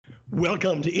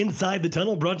Welcome to Inside the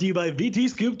Tunnel, brought to you by VT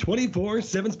Scoop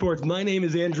 24/7 Sports. My name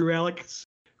is Andrew Alex.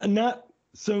 A not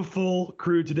so full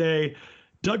crew today.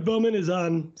 Doug Bowman is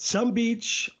on some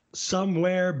beach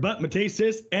somewhere, but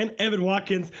Matesis and Evan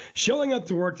Watkins showing up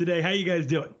to work today. How you guys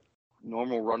doing?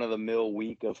 Normal run-of-the-mill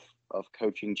week of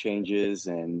coaching changes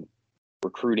and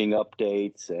recruiting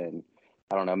updates, and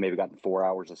I don't know, maybe gotten 4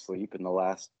 hours of sleep in the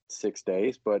last 6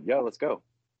 days, but yeah, let's go.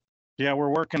 Yeah,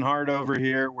 we're working hard over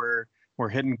here. We're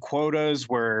hitting quotas.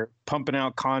 We're pumping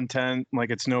out content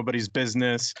like it's nobody's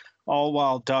business, all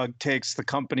while Doug takes the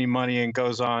company money and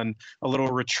goes on a little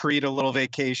retreat, a little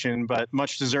vacation, but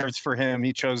much deserved for him.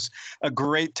 He chose a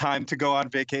great time to go on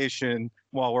vacation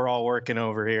while we're all working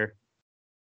over here.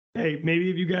 Hey,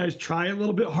 maybe if you guys try a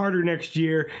little bit harder next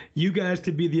year, you guys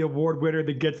could be the award winner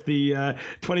that gets the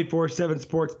 24/7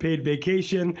 Sports paid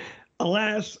vacation.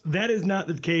 Alas, that is not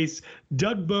the case.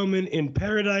 Doug Bowman in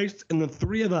paradise and the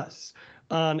three of us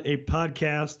on a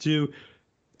podcast to,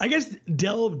 I guess,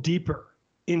 delve deeper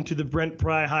into the Brent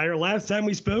Pry hire. Last time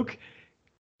we spoke,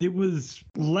 it was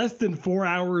less than 4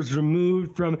 hours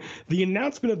removed from the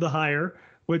announcement of the hire,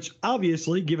 which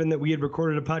obviously, given that we had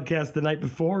recorded a podcast the night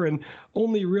before and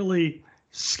only really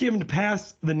skimmed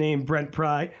past the name Brent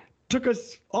Pry, took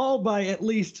us all by at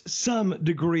least some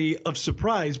degree of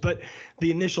surprise. But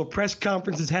the initial press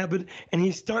conferences happened, and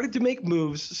he started to make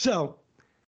moves. So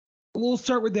we'll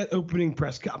start with that opening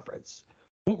press conference.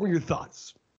 What were your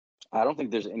thoughts? I don't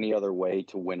think there's any other way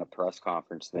to win a press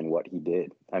conference than what he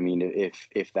did. I mean,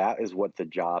 if that is what the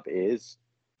job is,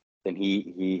 then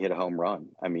he hit a home run.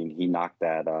 I mean, he knocked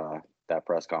that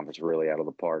press conference really out of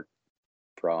the park,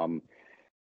 from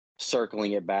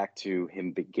circling it back to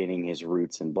him beginning his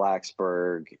roots in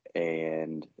Blacksburg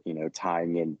and,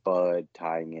 tying in Bud,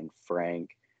 tying in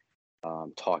Frank,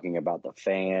 talking about the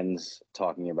fans,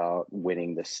 talking about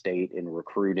winning the state in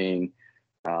recruiting.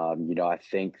 I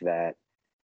think that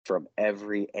from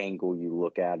every angle you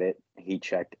look at it, he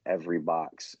checked every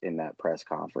box in that press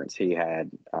conference. He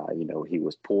had, he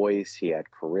was poised, he had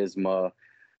charisma,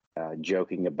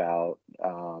 joking about,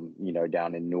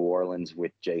 down in New Orleans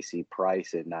with J.C.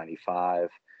 Price in '95.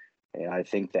 And I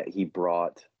think that he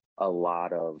brought a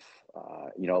lot of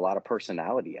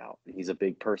personality out. He's a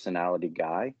big personality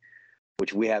guy,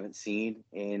 which we haven't seen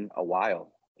in a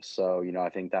while. So, I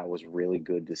think that was really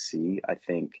good to see. I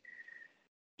think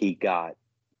he got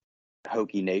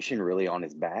Hokie Nation really on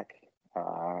his back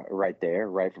right there,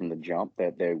 right from the jump,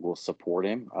 that they will support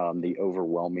him. The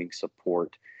overwhelming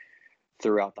support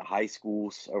throughout the high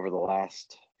schools over the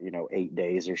last, 8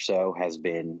 days or so has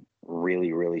been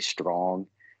really, really strong.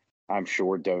 I'm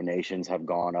sure donations have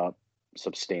gone up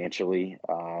substantially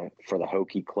for the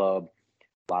Hokie Club.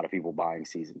 A lot of people buying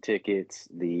season tickets,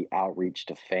 the outreach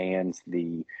to fans,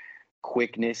 the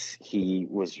quickness. He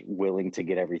was willing to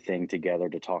get everything together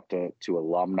to talk to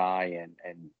alumni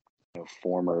and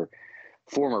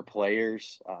former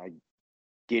players,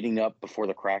 getting up before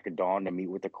the crack of dawn to meet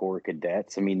with the Corps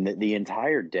Cadets. I mean, the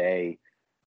entire day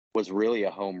was really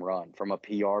a home run. From a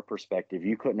PR perspective,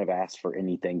 you couldn't have asked for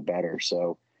anything better.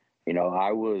 So,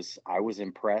 I was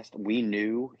impressed. We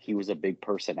knew he was a big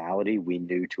personality. We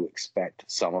knew to expect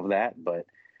some of that, but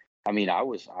I mean, I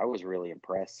was really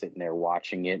impressed sitting there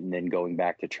watching it and then going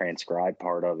back to transcribe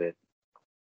part of it.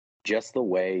 Just the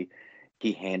way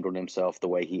he handled himself, the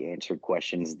way he answered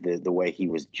questions, the way he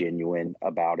was genuine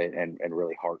about it and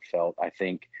really heartfelt. I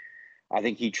think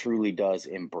he truly does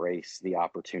embrace the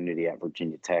opportunity at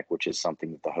Virginia Tech, which is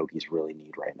something that the Hokies really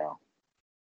need right now.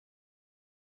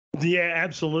 Yeah,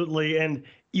 absolutely. And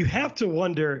you have to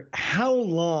wonder how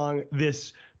long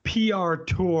this PR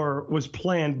tour was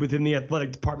planned within the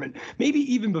athletic department. Maybe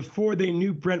even before they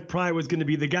knew Brent Pry was going to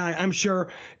be the guy. I'm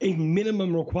sure a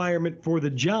minimum requirement for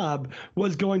the job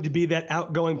was going to be that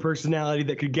outgoing personality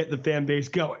that could get the fan base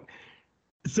going.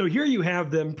 So here you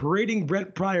have them parading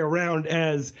Brent Pry around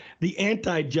as the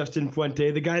anti-Justin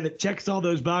Fuente, the guy that checks all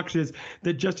those boxes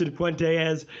that Justin Fuente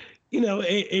has,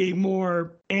 a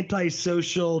more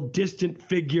antisocial, distant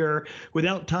figure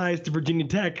without ties to Virginia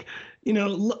Tech,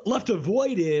 left a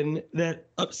void in that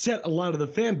upset a lot of the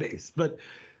fan base. But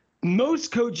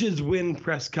most coaches win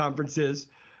press conferences.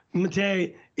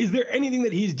 Mate, is there anything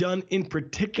that he's done in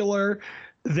particular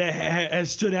that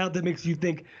has stood out that makes you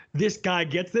think this guy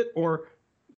gets it, or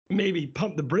maybe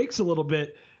pump the brakes a little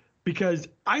bit? Because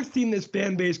I've seen this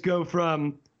fan base go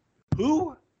from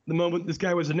who, the moment this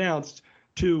guy was announced,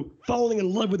 to falling in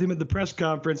love with him at the press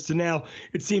conference, to now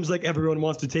it seems like everyone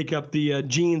wants to take up the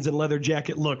jeans and leather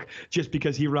jacket look just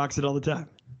because he rocks it all the time.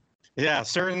 Yeah,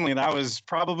 certainly. That was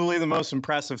probably the most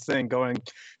impressive thing, going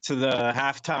to the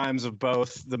half times of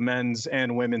both the men's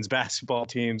and women's basketball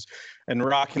teams and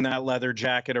rocking that leather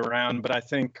jacket around. But I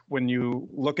think when you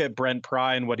look at Brent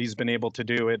Pry and what he's been able to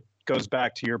do, it goes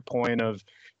back to your point of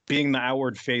being the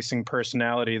outward facing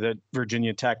personality that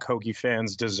Virginia Tech Hokie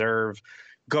fans deserve.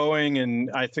 Going,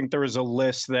 and I think there was a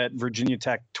list that Virginia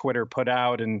Tech Twitter put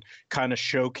out and kind of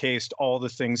showcased all the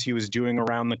things he was doing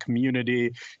around the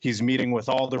community. He's meeting with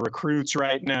all the recruits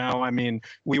right now. I mean,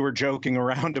 we were joking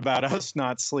around about us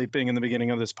not sleeping in the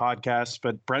beginning of this podcast,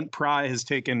 but Brent Pry has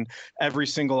taken every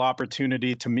single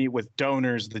opportunity to meet with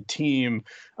donors, the team,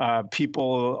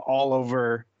 people all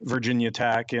over Virginia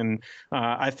Tech. And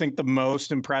I think the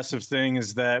most impressive thing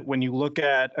is that when you look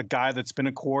at a guy that's been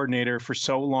a coordinator for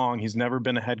so long, he's never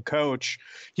been a head coach.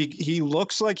 He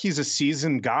looks like he's a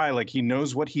seasoned guy, like he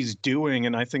knows what he's doing.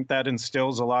 And I think that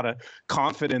instills a lot of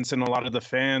confidence in a lot of the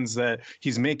fans that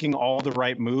he's making all the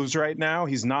right moves right now.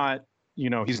 He's not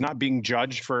being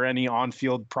judged for any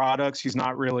on-field products. He's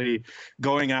not really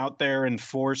going out there and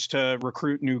forced to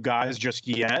recruit new guys just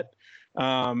yet.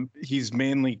 He's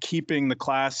mainly keeping the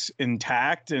class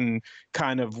intact and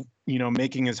kind of,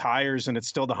 making his hires, and it's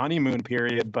still the honeymoon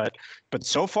period, but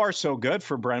so far so good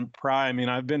for Brent Pry. I mean,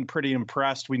 I've been pretty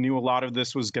impressed. We knew a lot of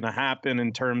this was going to happen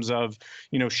in terms of,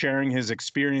 sharing his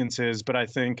experiences, but I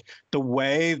think the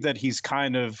way that he's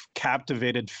kind of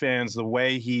captivated fans, the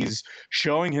way he's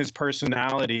showing his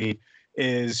personality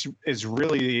is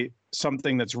really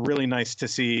something that's really nice to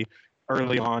see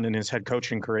early on in his head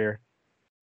coaching career.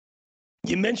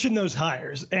 You mentioned those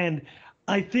hires, and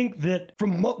I think that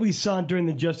from what we saw during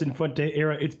the Justin Fuente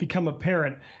era, it's become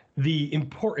apparent the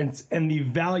importance and the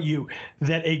value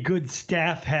that a good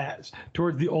staff has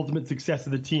towards the ultimate success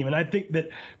of the team. And I think that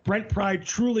Brent Pry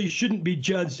truly shouldn't be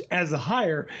judged as a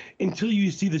hire until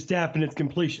you see the staff in its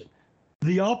completion.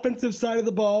 The offensive side of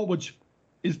the ball, which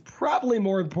is probably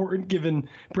more important given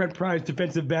Brent Pry's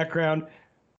defensive background,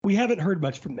 we haven't heard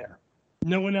much from there.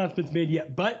 No announcements made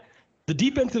yet, but the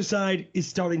defensive side is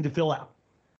starting to fill out.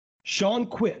 Sean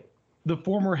Quinn, the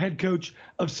former head coach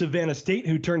of Savannah State,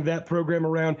 who turned that program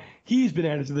around, he's been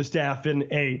added to the staff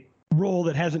in a role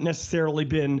that hasn't necessarily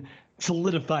been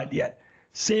solidified yet.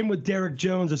 Same with Derek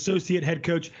Jones, associate head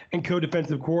coach and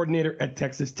co-defensive coordinator at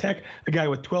Texas Tech, a guy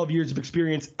with 12 years of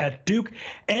experience at Duke.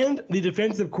 And the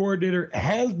defensive coordinator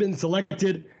has been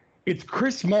selected. It's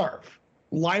Chris Marve,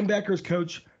 linebackers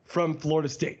coach from Florida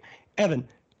State. Evan,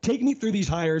 take me through these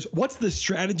hires. What's the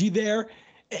strategy there?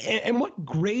 And what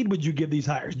grade would you give these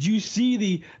hires? Do you see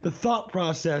the thought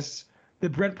process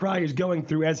that Brent Pry is going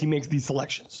through as he makes these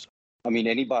selections? I mean,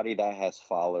 anybody that has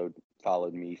followed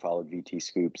me, followed VT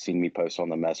Scoop, seen me post on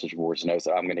the message boards knows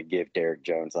that I'm going to give Derek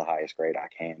Jones the highest grade I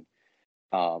can.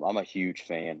 I'm a huge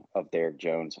fan of Derek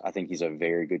Jones. I think he's a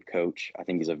very good coach. I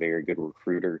think he's a very good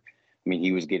recruiter. I mean,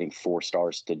 he was getting 4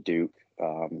 stars to Duke.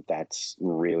 That's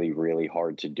really, really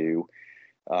hard to do.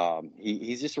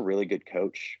 He's just a really good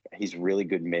coach. He's a really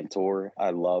good mentor.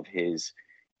 I love his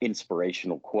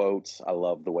inspirational quotes. I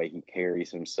love the way he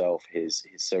carries himself. His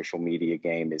social media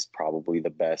game is probably the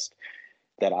best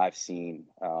that I've seen.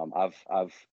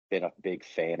 I've been a big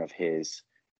fan of his,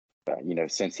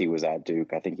 since he was at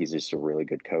Duke. I think he's just a really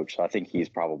good coach. So I think he's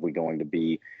probably going to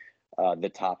be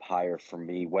the top hire for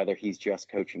me, whether he's just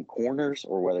coaching corners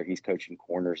or whether he's coaching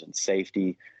corners and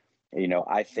safety.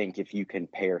 I think if you can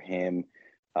pair him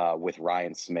with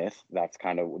Ryan Smith, that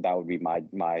would be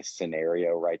my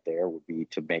scenario right there, would be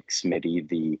to make Smitty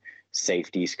the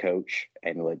safeties coach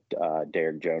and let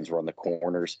Derek Jones run the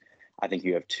corners. I think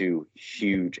you have 2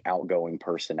 huge outgoing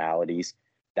personalities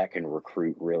that can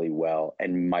recruit really well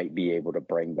and might be able to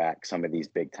bring back some of these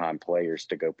big time players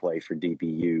to go play for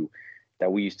DBU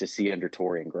that we used to see under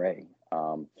Torian Gray.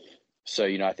 So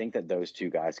I think that those 2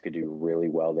 guys could do really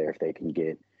well there if they can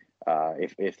get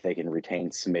if they can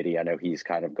retain Smitty. I know he's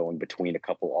kind of going between a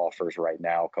couple offers right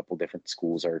now. A couple different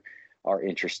schools are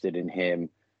interested in him.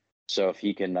 So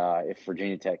if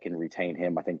Virginia Tech can retain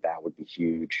him, I think that would be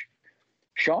huge.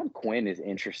 Sean Quinn is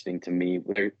interesting to me.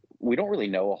 We don't really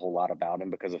know a whole lot about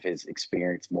him because of his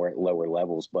experience more at lower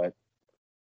levels, but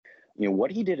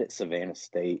what he did at Savannah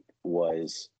State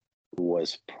was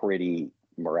pretty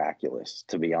miraculous,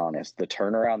 to be honest. The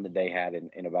turnaround that they had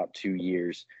in about 2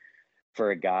 years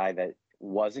for a guy that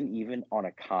wasn't even on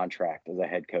a contract as a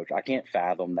head coach. I can't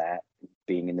fathom that,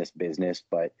 being in this business,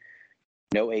 but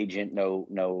no agent,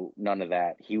 none of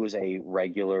that. He was a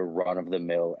regular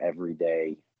run-of-the-mill,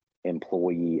 everyday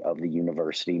employee of the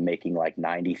university, making like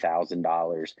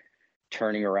 $90,000,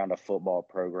 turning around a football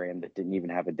program that didn't even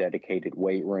have a dedicated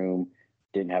weight room,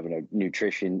 didn't have a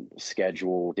nutrition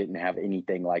schedule, didn't have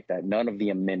anything like that. None of the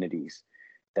amenities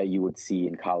that you would see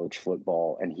in college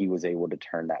football, and he was able to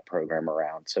turn that program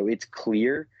around. So it's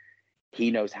clear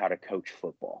he knows how to coach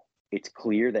football. It's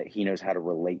clear that he knows how to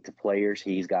relate to players.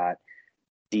 He's got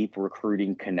deep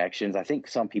recruiting connections. I think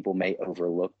some people may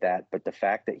overlook that, but the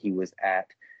fact that he was at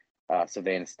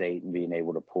Savannah State and being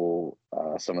able to pull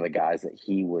some of the guys that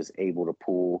he was able to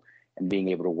pull and being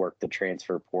able to work the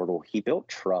transfer portal, he built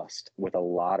trust with a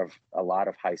lot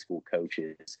of high school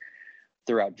coaches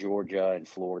throughout Georgia and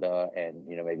Florida and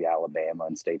maybe Alabama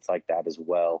and states like that as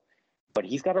well. But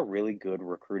he's got a really good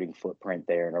recruiting footprint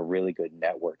there and a really good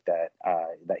network that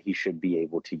he should be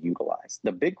able to utilize.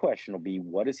 The big question will be,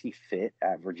 what does he fit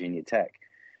at Virginia Tech?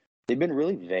 They've been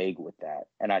really vague with that,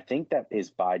 and I think that is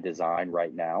by design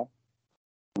right now.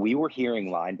 We were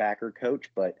hearing linebacker coach,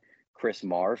 but Chris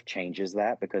Marve changes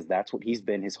that because that's what he's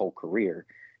been his whole career.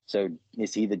 So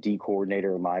is he the D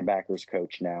coordinator or linebackers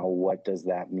coach now? What does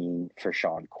that mean for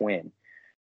Sean Quinn?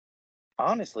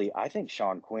 Honestly, I think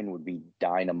Sean Quinn would be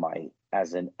dynamite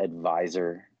as an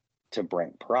advisor to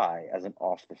Brent Pry, as an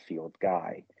off-the-field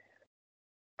guy.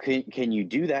 Can you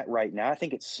do that right now? I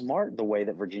think it's smart the way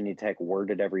that Virginia Tech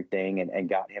worded everything and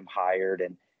got him hired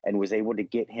and was able to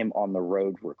get him on the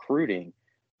road recruiting.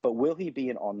 But will he be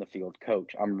an on-the-field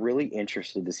coach? I'm really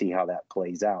interested to see how that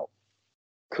plays out.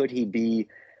 Could he be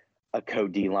a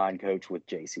co-D line coach with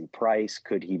J.C. Price?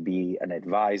 Could he be an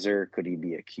advisor? Could he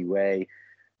be a QA?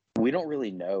 We don't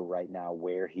really know right now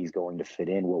where he's going to fit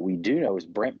in. What we do know is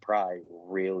Brent Pry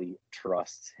really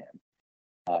trusts him.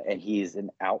 And he is an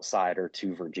outsider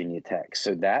to Virginia Tech.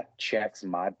 So that checks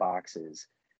my boxes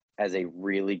as a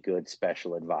really good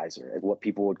special advisor, what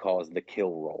people would call as the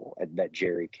kill role that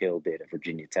Jerry Kill did at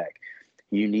Virginia Tech.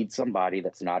 You need somebody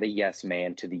that's not a yes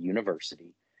man to the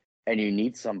university, and you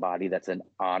need somebody that's an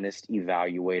honest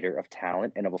evaluator of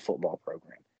talent and of a football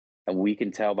program. And we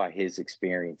can tell by his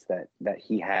experience that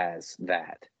he has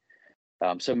that.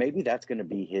 So maybe that's going to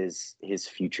be his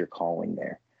future calling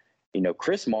there.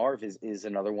 Chris Marve is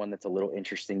another one that's a little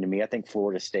interesting to me. I think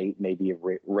Florida State maybe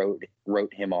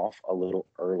wrote him off a little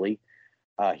early.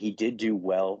 He did do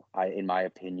well, in my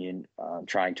opinion,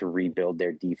 trying to rebuild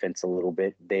their defense a little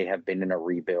bit. They have been in a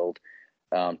rebuild.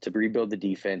 To rebuild the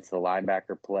defense, the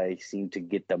linebacker play seemed to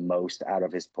get the most out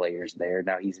of his players there.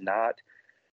 Now, he's not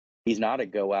a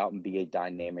go out and be a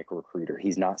dynamic recruiter.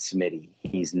 He's not Smitty.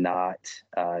 He's not,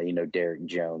 Derek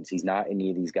Jones. He's not any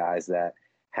of these guys that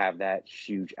have that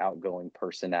huge outgoing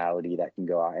personality that can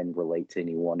go out and relate to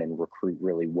anyone and recruit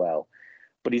really well.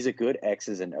 But he's a good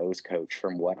X's and O's coach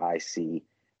from what I see.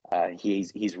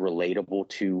 He's relatable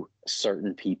to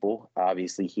certain people.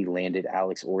 Obviously, he landed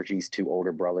Alex Orji's two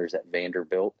older brothers at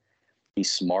Vanderbilt.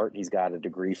 He's smart. He's got a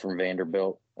degree from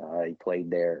Vanderbilt. He played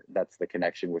there. That's the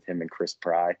connection with him and Chris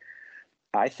Pry.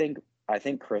 Brent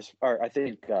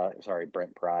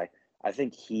Pry. I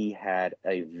think he had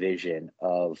a vision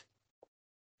of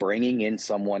bringing in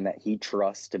someone that he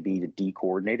trusts to be the D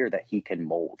coordinator that he can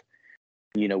mold.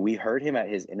 We heard him at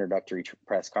his introductory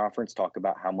press conference talk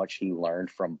about how much he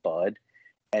learned from Bud.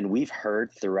 And we've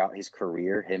heard throughout his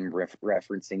career him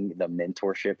referencing the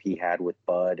mentorship he had with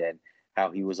Bud and how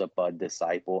he was a Bud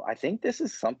disciple. I think this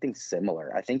is something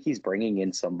similar. I think he's bringing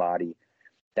in somebody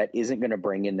that isn't going to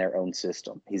bring in their own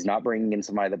system. He's not bringing in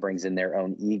somebody that brings in their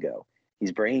own ego.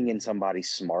 He's bringing in somebody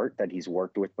smart that he's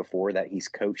worked with before, that he's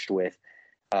coached with,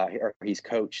 or he's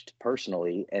coached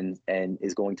personally, and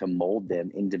is going to mold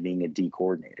them into being a D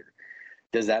coordinator.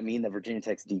 Does that mean that Virginia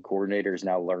Tech's D coordinator is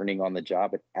now learning on the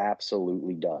job? It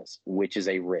absolutely does, which is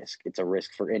a risk. It's a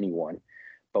risk for anyone.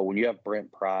 But when you have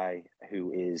Brent Pry,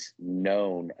 who is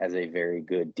known as a very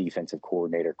good defensive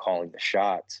coordinator calling the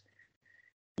shots,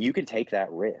 you can take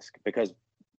that risk because,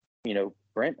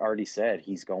 Brent already said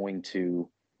he's going to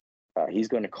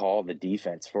call the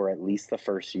defense for at least the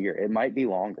first year. It might be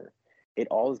longer. It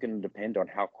all is going to depend on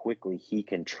how quickly he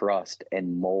can trust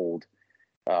and mold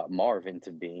Marvin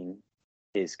to being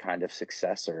his kind of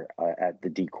successor at the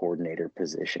D coordinator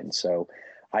position. So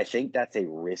I think that's a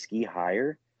risky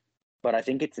hire, but I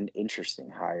think it's an interesting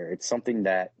hire. It's something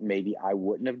that maybe I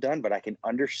wouldn't have done, but I can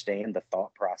understand the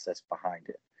thought process behind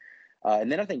it.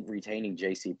 And then I think retaining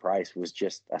J.C. Price was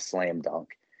just a slam dunk.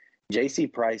 J.C.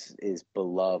 Price is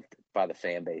beloved by the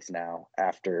fan base now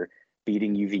after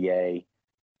beating UVA,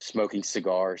 smoking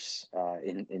cigars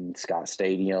in Scott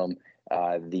Stadium,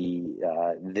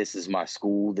 "This is my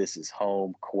school, this is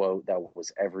home" quote that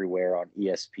was everywhere on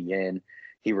ESPN.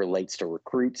 He relates to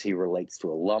recruits, he relates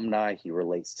to alumni, he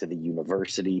relates to the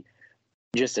university.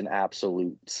 Just an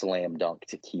absolute slam dunk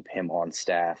to keep him on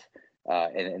staff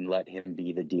and let him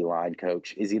be the D-line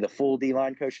coach. Is he the full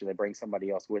D-line coach? Do they bring somebody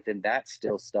else with him? That's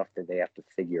still stuff that they have to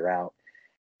figure out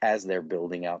as they're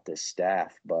building out this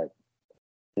staff. But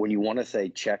when you want to say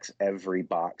checks every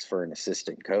box for an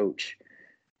assistant coach,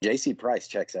 J.C. Price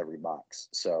checks every box.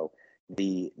 So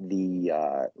the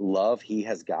love he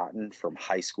has gotten from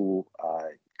high school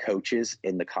coaches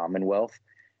in the Commonwealth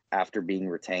after being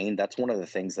retained, that's one of the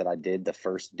things that I did the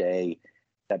first day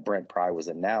that Brent Pry was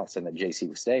announced and that JC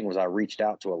was staying, was I reached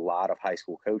out to a lot of high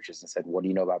school coaches and said, what do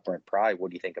you know about Brent Pry? What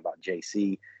do you think about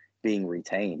JC being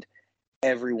retained?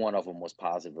 Every one of them was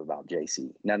positive about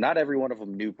JC. Now, not every one of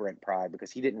them knew Brent Pry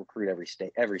because he didn't recruit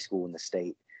every school in the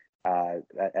state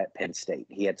at Penn State.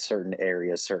 He had certain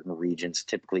areas, certain regions,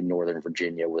 typically Northern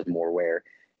Virginia was more where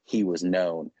he was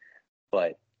known.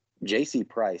 But JC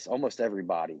Price, almost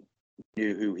everybody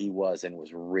knew who he was and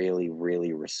was really,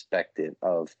 really respected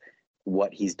of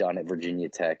what he's done at Virginia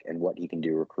Tech and what he can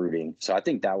do recruiting. So I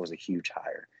think that was a huge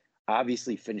hire.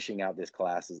 Obviously, finishing out this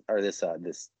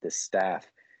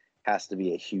staff has to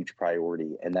be a huge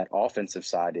priority, and that offensive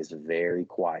side is very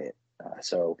quiet.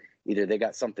 So either they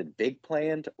got something big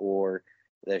planned or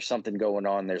there's something going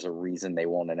on. There's a reason they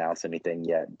won't announce anything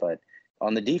yet. But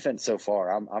on the defense so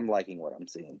far, I'm liking what I'm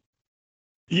seeing.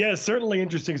 Yeah, certainly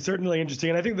interesting.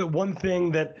 And I think that one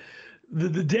thing that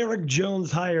the Derek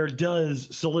Jones hire does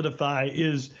solidify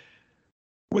is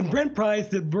when Brent Pry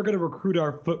said we're going to recruit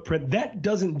our footprint, that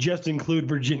doesn't just include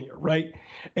Virginia, right?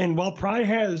 And while Pry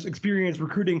has experience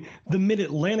recruiting the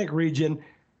Mid-Atlantic region,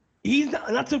 he's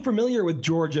not so familiar with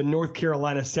Georgia, North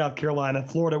Carolina, South Carolina,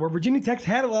 Florida, where Virginia Tech's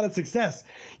had a lot of success.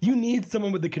 You need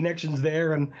someone with the connections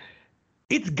there, and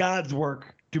it's God's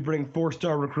work to bring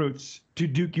 4-star recruits to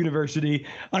Duke University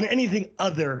on anything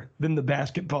other than the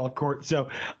basketball court. So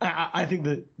I think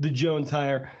the Jones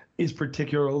hire is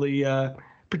particularly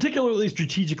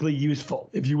strategically useful,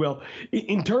 if you will.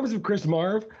 In terms of Chris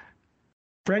Marve,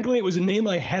 frankly, it was a name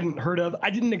I hadn't heard of. I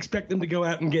didn't expect them to go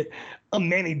out and get a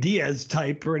Manny Diaz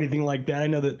type or anything like that. I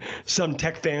know that some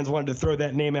Tech fans wanted to throw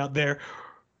that name out there.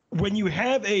 When you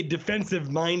have a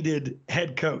defensive-minded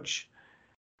head coach,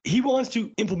 he wants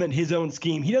to implement his own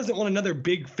scheme. He doesn't want another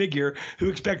big figure who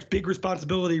expects big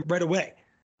responsibility right away.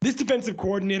 This defensive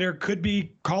coordinator could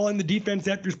be calling the defense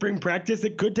after spring practice.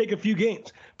 It could take a few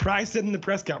games. Price said in the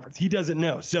press conference, he doesn't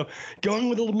know. So going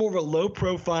with a little more of a low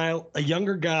profile, a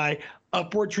younger guy,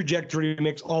 upward trajectory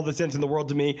makes all the sense in the world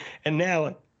to me. And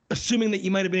now, assuming that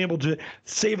you might have been able to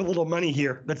save a little money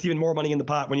here, that's even more money in the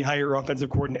pot when you hire your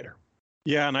offensive coordinator.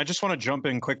 Yeah, and I just want to jump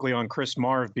in quickly on Chris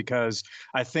Marve because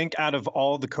I think out of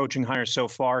all the coaching hires so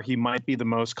far, he might be the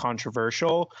most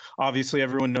controversial. Obviously,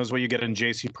 everyone knows what you get in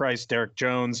J.C. Price, Derek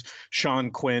Jones,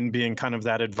 Sean Quinn being kind of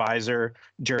that advisor,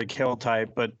 Jerry Kill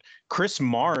type. But Chris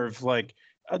Marve,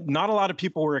 not a lot of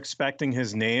people were expecting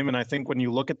his name. And I think when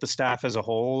you look at the staff as a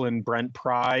whole and Brent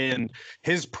Pry and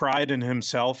his pride in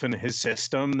himself and his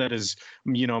system that is,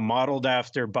 modeled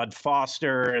after Bud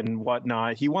Foster and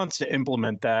whatnot, he wants to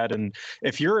implement that. And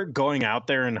if you're going out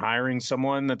there and hiring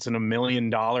someone that's an $1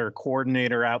 million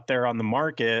coordinator out there on the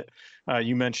market,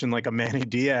 you mentioned like a Manny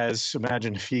Diaz.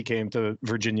 Imagine if he came to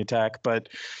Virginia Tech. But,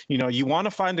 you want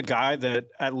to find a guy that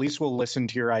at least will listen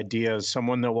to your ideas,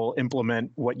 someone that will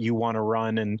implement what you want to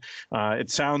run. And it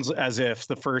sounds as if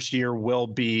the first year will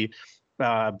be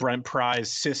Brent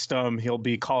Pry's system. He'll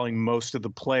be calling most of the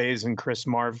plays. And Chris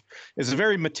Marve is a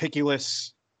very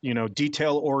meticulous,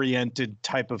 detail-oriented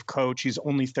type of coach. He's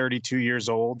only 32 years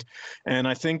old. And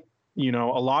I think, a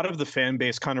lot of the fan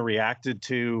base kind of reacted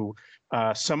to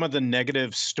some of the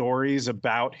negative stories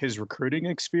about his recruiting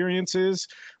experiences.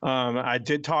 I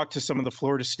did talk to some of the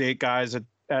Florida State guys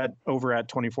over at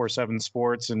 24/7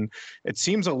 Sports, and it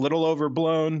seems a little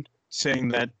overblown saying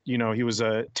that, he was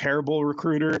a terrible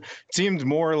recruiter. It seemed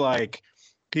more like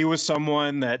he was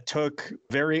someone that took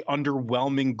very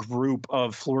underwhelming group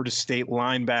of Florida State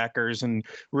linebackers and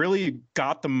really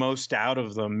got the most out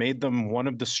of them, made them one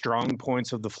of the strong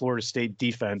points of the Florida State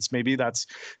defense. Maybe that's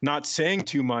not saying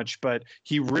too much, but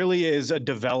he really is a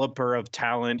developer of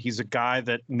talent. He's a guy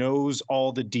that knows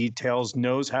all the details,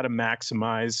 knows how to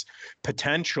maximize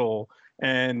potential,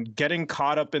 and getting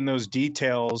caught up in those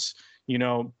details,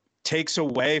 takes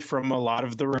away from a lot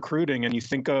of the recruiting. And you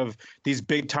think of these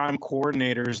big time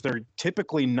coordinators, they're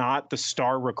typically not the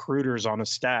star recruiters on a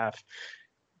staff.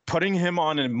 Putting him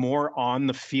on a more on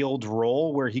the field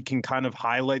role where he can kind of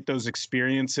highlight those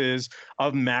experiences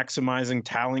of maximizing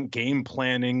talent, game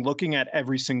planning, looking at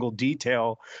every single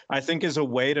detail, I think is a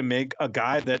way to make a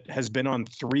guy that has been on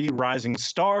 3 rising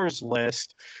stars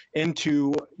list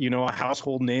into, a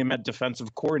household name at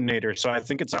defensive coordinator. So I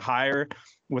think it's a hire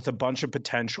with a bunch of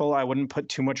potential. I wouldn't put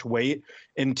too much weight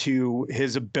into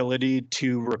his ability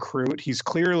to recruit. He's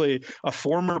clearly a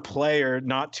former player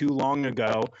not too long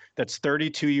ago that's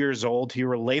 32 years old. He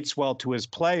relates well to his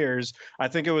players. I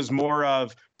think it was more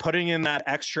of putting in that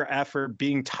extra effort,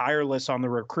 being tireless on the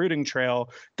recruiting trail,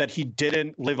 that he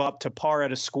didn't live up to par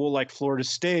at a school like Florida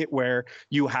State, where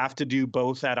you have to do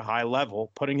both at a high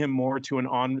level. Putting him more to an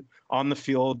on the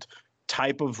field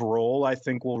type of role, I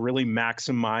think, will really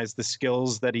maximize the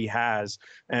skills that he has.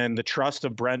 And the trust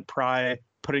of Brent Pry,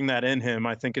 putting that in him,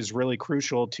 I think is really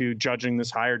crucial to judging this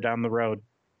hire down the road.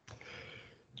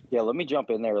 Yeah, let me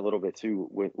jump in there a little bit too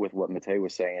with what Matei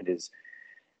was saying. Is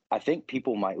I think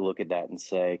people might look at that and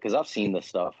say, because I've seen the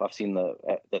stuff, I've seen the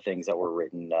things that were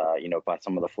written, by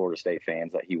some of the Florida State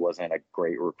fans, that he wasn't a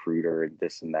great recruiter and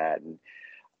this and that. And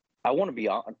I want to be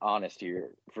honest here.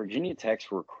 Virginia Tech's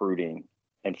recruiting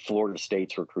and Florida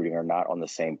State's recruiting are not on the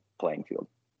same playing field.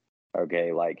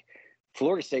 Okay, like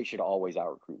Florida State should always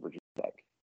out-recruit Virginia Tech.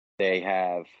 They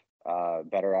have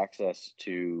better access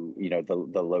to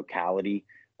the locality.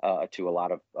 To a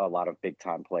lot of big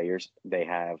time players. They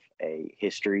have a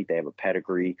history, they have a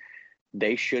pedigree.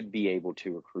 They should be able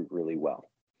to recruit really well.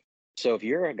 So if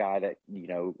you're a guy that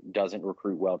doesn't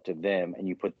recruit well to them, and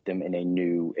you put them in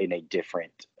a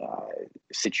different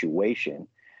situation,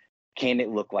 can it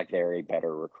look like they're a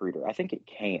better recruiter? I think it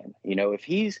can. If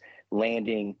he's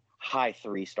landing high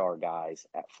 3-star guys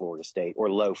at Florida State or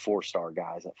low 4-star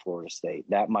guys at Florida State,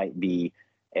 that might be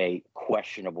a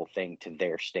questionable thing to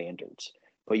their standards.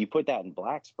 But you put that in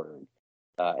Blacksburg,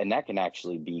 and that can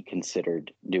actually be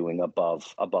considered doing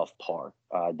above par,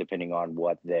 depending on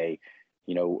what they,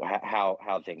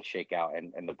 how things shake out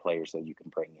and the players that you can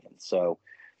bring in. So,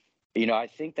 I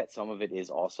think that some of it is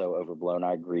also overblown.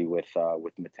 I agree with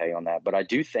Matei on that. But I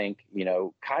do think,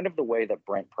 kind of the way that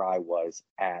Brent Pry was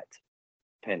at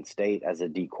Penn State as a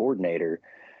D coordinator,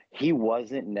 he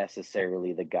wasn't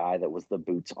necessarily the guy that was the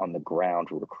boots on the ground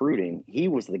recruiting. He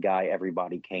was the guy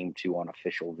everybody came to on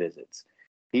official visits.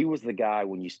 He was the guy,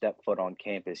 when you step foot on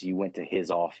campus, you went to his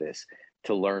office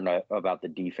to learn about the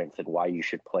defense and why you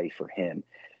should play for him.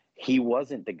 He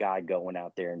wasn't the guy going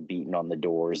out there and beating on the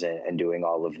doors and doing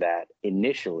all of that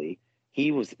initially.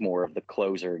 He was more of the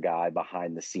closer guy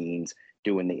behind the scenes,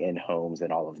 doing the in-homes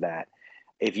and all of that.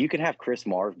 If you can have Chris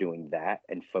Marve doing that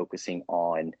and focusing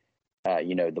on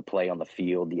the play on the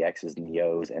field, the X's and the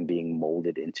O's, and being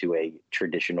molded into a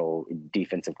traditional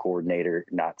defensive coordinator,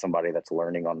 not somebody that's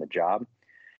learning on the job,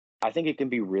 I think it can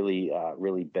be really,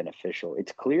 really beneficial.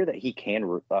 It's clear that he can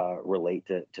relate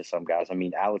to some guys. I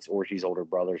mean, Alex Orji's older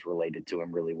brothers related to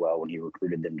him really well when he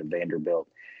recruited them to Vanderbilt.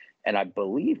 And I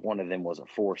believe one of them was a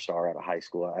 4-star out of high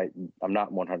school. I'm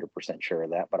not 100% sure of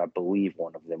that, but I believe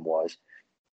one of them was.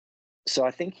 So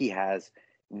I think he has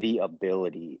the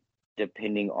ability,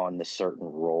 depending on the certain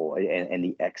role and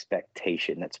the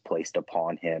expectation that's placed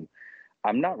upon him.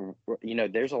 I'm not,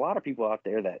 there's a lot of people out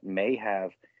there that may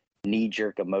have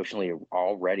knee-jerk emotionally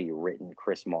already written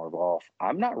Chris Marve off.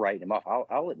 I'm not writing him off.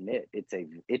 I'll admit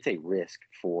it's a risk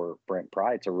for Brent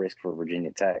Pry. It's a risk for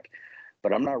Virginia Tech,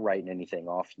 but I'm not writing anything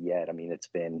off yet. I mean, it's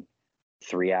been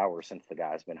 3 hours since the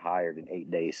guy's been hired and 8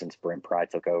 days since Brent Pry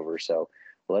took over. So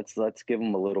let's give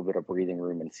him a little bit of breathing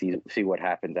room and see what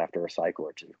happens after a cycle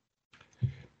or two.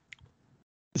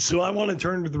 So I want to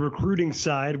turn to the recruiting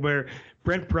side, where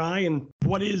Brent Pry and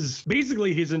what is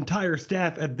basically his entire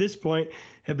staff at this point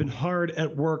have been hard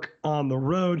at work on the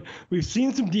road. We've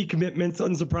seen some decommitments,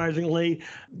 unsurprisingly.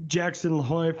 Jackson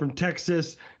LaHoy from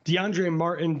Texas, DeAndre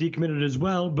Martin decommitted as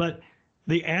well, but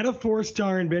they add a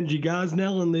 4-star in Benji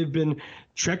Gosnell, and they've been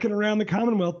trekking around the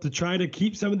Commonwealth to try to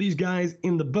keep some of these guys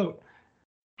in the boat.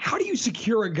 How do you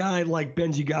secure a guy like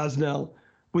Benji Gosnell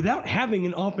without having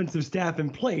an offensive staff in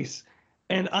place?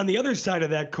 And on the other side of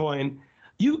that coin,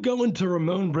 you go into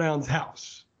Ramon Brown's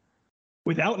house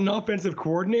without an offensive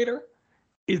coordinator.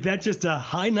 Is that just a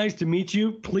hi, nice to meet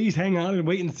you, please hang on and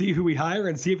wait and see who we hire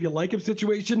and see if you like him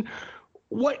situation?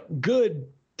 What good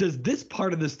does this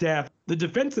part of the staff, the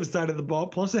defensive side of the ball,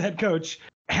 plus the head coach,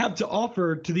 have to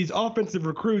offer to these offensive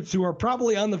recruits who are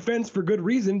probably on the fence for good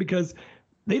reason, because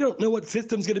they don't know what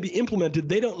system's going to be implemented.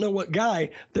 They don't know what guy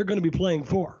they're going to be playing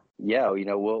for. Yeah,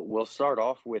 we'll start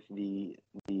off with the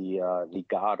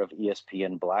god of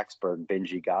ESPN Blacksburg,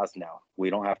 Benji Gosnell. We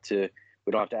don't have to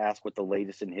ask what the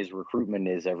latest in his recruitment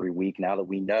is every week, now that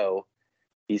we know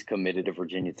he's committed to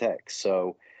Virginia Tech.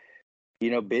 So,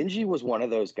 Benji was one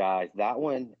of those guys. That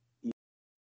one,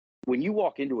 when you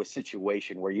walk into a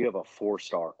situation where you have a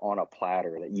 4-star on a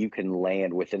platter that you can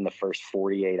land within the first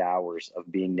 48 hours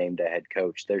of being named a head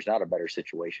coach, there's not a better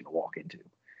situation to walk into.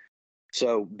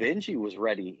 So Benji was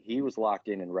ready. He was locked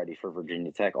in and ready for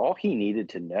Virginia Tech. All he needed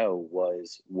to know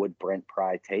was, would Brent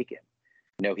Pry take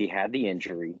him? He had the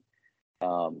injury.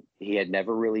 He had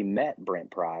never really met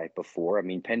Brent Pry before. I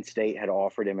mean, Penn State had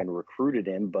offered him and recruited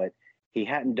him, but he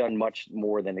hadn't done much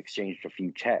more than exchanged a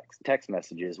few text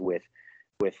messages with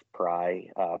Pry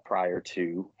prior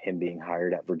to him being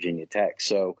hired at Virginia Tech.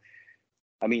 So,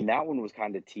 I mean, that one was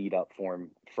kind of teed up for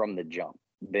him from the jump.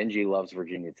 Benji loves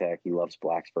Virginia Tech. He loves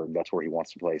Blacksburg. That's where he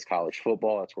wants to play his college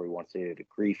football. That's where he wants to get a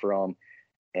degree from.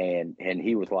 And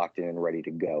he was locked in and ready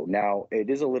to go. Now, it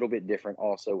is a little bit different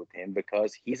also with him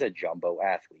because he's a jumbo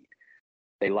athlete.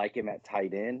 They like him at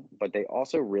tight end, but they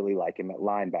also really like him at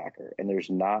linebacker. And there's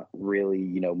not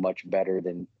really, much better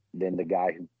than the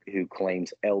guy who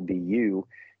claims LBU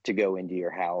to go into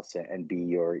your house and be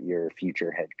your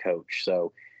future head coach.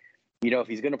 So, if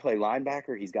he's going to play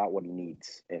linebacker, he's got what he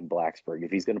needs in Blacksburg. If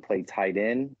he's going to play tight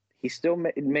end, he still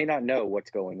may not know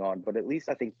what's going on, but at least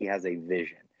I think he has a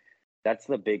vision. That's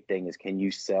the big thing is, can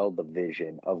you sell the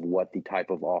vision of what the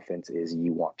type of offense is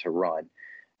you want to run?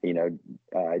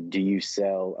 Do you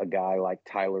sell a guy like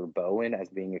Tyler Bowen as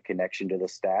being a connection to the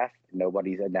staff?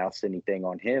 Nobody's announced anything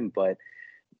on him, but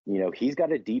he's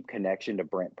got a deep connection to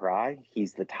Brent Pry.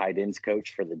 He's the tight ends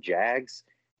coach for the Jags.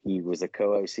 He was a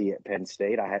co-OC at Penn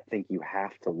State. I think you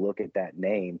have to look at that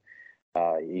name,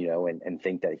 and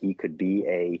think that he could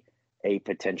be a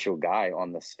potential guy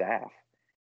on the staff.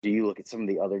 Do you look at some of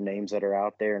the other names that are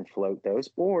out there and float those?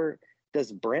 Or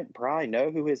does Brent Pry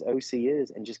know who his OC is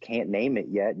and just can't name it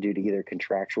yet due to either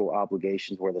contractual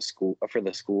obligations where the school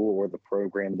or the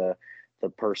program the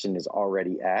person is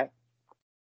already at,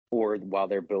 or while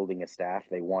they're building a staff,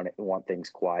 they want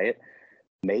things quiet?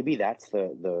 Maybe that's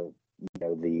the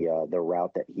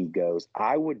route that he goes.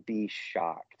 I would be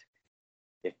shocked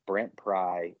if Brent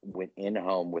Pry went in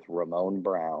home with Ramon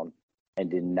Brown and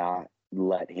did not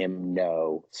let him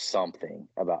know something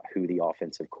about who the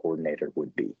offensive coordinator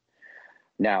would be.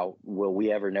 Now, will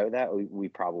we ever know that? We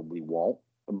probably won't,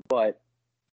 but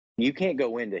you can't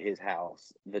go into his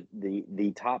house,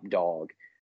 the top dog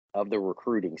of the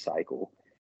recruiting cycle,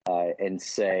 and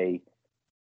say,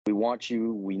 we want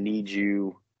you, we need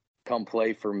you, come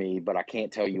play for me, but I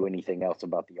can't tell you anything else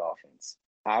about the offense.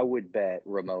 I would bet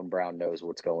Ramon Brown knows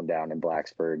what's going down in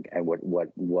Blacksburg and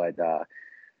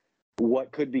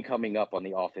what could be coming up on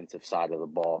the offensive side of the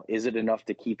ball. Is it enough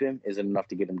to keep him? Is it enough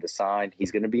to get him to sign?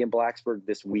 He's going to be in Blacksburg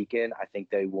this weekend. I think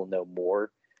they will know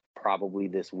more probably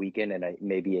this weekend, and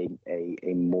maybe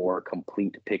a more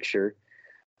complete picture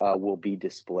will be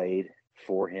displayed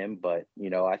for him. But,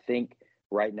 I think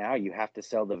right now you have to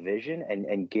sell the vision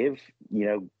and give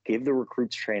the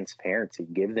recruits transparency,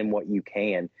 give them what you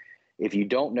can. If you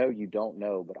don't know, you don't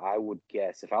know. But I would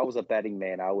guess, if I was a betting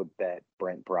man, I would bet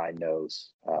Brent Pry knows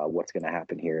what's going to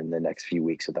happen here in the next few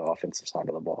weeks with the offensive side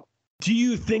of the ball. Do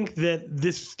you think that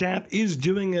this staff is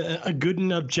doing a good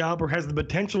enough job or has the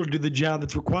potential to do the job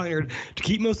that's required to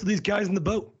keep most of these guys in the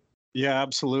boat? Yeah,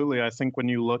 absolutely. I think when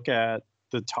you look at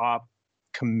the top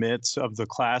commits of the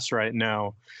class right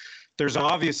now, there's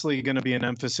obviously going to be an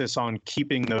emphasis on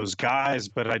keeping those guys,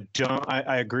 but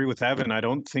I agree with Evan. I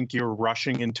don't think you're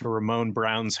rushing into Ramon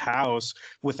Brown's house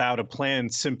without a plan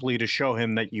simply to show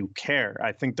him that you care.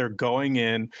 I think they're going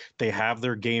in, they have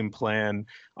their game plan.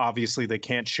 Obviously, they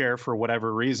can't share for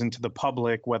whatever reason to the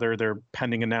public, whether they're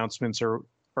pending announcements or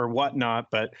whatnot,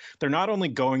 but they're not only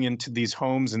going into these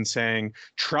homes and saying,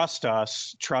 trust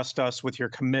us with your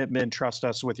commitment, trust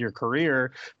us with your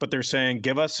career, but they're saying,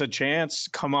 give us a chance,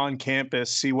 come on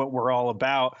campus, see what we're all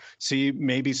about, see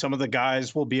maybe some of the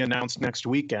guys will be announced next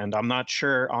weekend. I'm not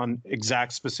sure on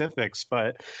exact specifics,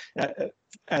 but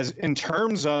as in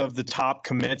terms of the top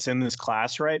commits in this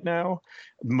class right now,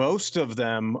 most of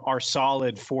them are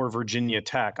solid for Virginia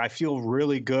Tech. I feel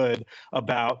really good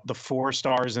about the 4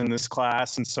 stars in this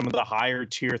class and some of the higher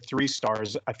tier 3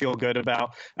 stars. I feel good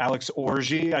about Alex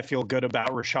Orji. I feel good about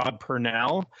Rashad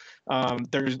Purnell.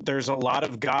 There's a lot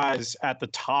of guys at the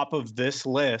top of this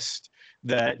list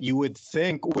that you would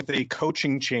think with a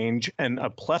coaching change and a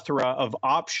plethora of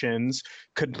options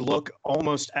could look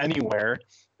almost anywhere.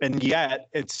 And yet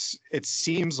it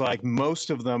seems like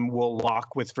most of them will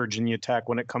lock with Virginia Tech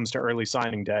when it comes to early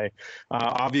signing day.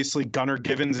 Obviously, Gunnar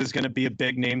Givens is going to be a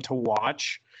big name to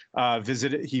watch.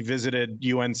 He visited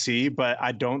UNC, but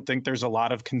I don't think there's a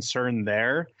lot of concern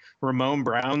there. Ramon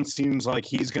Brown seems like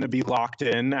he's going to be locked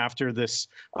in after this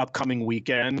upcoming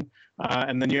weekend.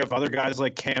 And then you have other guys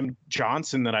like Cam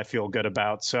Johnson that I feel good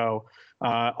about. So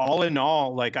all in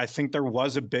all, I think there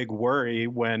was a big worry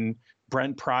when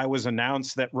Brent Pry was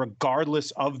announced, that regardless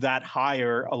of that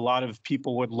hire, a lot of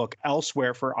people would look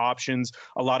elsewhere for options.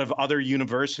 A lot of other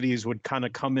universities would kind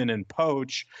of come in and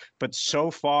poach. But so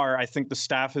far, I think the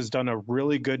staff has done a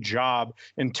really good job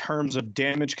in terms of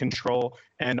damage control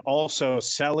and also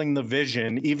selling the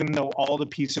vision. Even though all the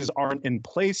pieces aren't in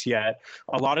place yet,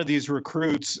 a lot of these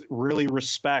recruits really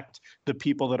respect the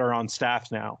people that are on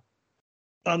staff now.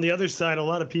 On the other side, a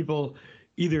lot of people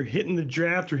either hitting the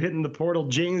draft or hitting the portal.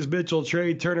 James Mitchell,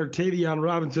 Trey Turner, Tavion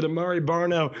Robinson, Amari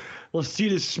Barno,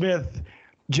 Lacita Smith,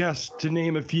 just to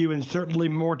name a few, and certainly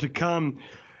more to come.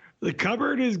 The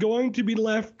cupboard is going to be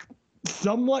left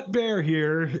somewhat bare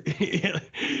here,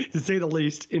 to say the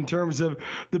least, in terms of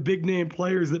the big name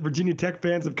players that Virginia Tech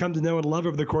fans have come to know and love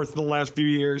over the course of the last few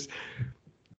years.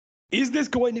 Is this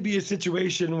going to be a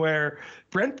situation where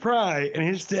Brent Pry and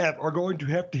his staff are going to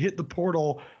have to hit the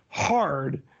portal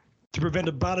hard to prevent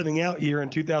a bottoming out year in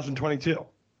 2022?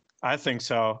 I think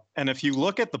so. And if you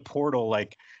look at the portal,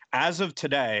 like as of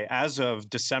today, as of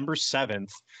December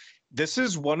 7th, this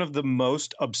is one of the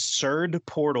most absurd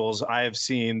portals I have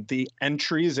seen. The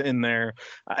entries in there,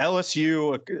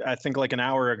 LSU, I think like an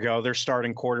hour ago, their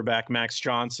starting quarterback, Max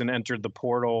Johnson, entered the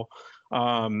portal.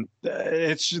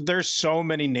 There's so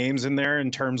many names in there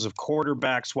in terms of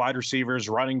quarterbacks, wide receivers,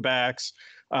 running backs.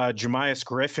 Jamias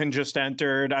Griffin just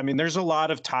entered. I mean, there's a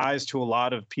lot of ties to a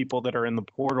lot of people that are in the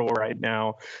portal right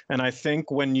now. And I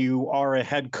think when you are a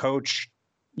head coach,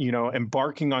 you know,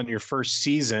 embarking on your first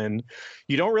season,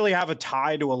 you don't really have a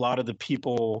tie to a lot of the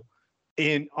people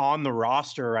on the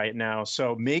roster right now.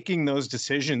 So making those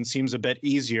decisions seems a bit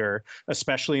easier,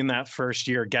 especially in that first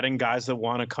year, getting guys that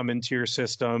want to come into your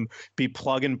system, be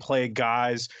plug and play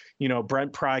guys. You know,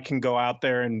 Brent Pry can go out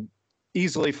there and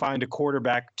easily find a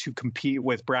quarterback to compete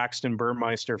with Braxton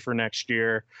Burmeister for next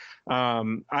year.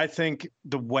 I think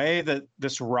the way that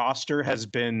this roster has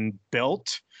been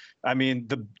built, I mean,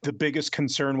 the biggest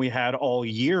concern we had all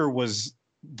year was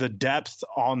the depth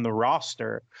on the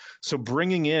roster. So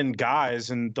bringing in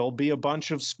guys, and there'll be a bunch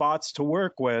of spots to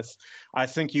work with, I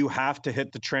think you have to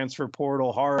hit the transfer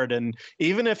portal hard. And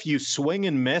even if you swing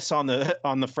and miss on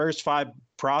the first 5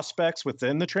 prospects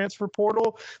within the transfer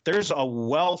portal, there's a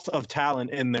wealth of talent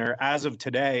in there as of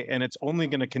today, and it's only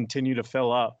going to continue to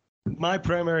fill up. My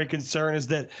primary concern is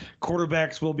that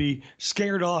quarterbacks will be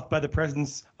scared off by the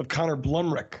presence of Connor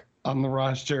Blumrick on the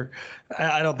roster.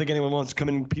 I don't think anyone wants to come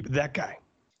in and compete with that guy.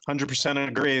 100%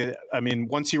 agree. I mean,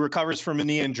 once he recovers from a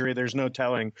knee injury, there's no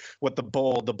telling what the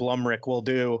Blumrick will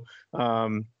do.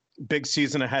 Big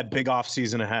season ahead, big off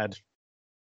season ahead.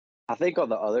 I think on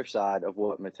the other side of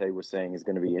what Matej was saying is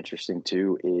going to be interesting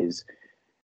too, is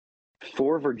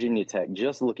for Virginia Tech,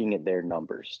 just looking at their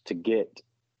numbers to get,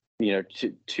 you know,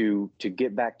 to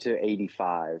get back to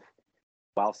 85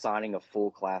 while signing a full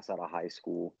class out of high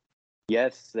school.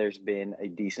 Yes, there's been a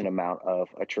decent amount of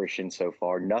attrition so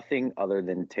far. Nothing other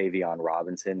than Tavion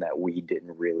Robinson that we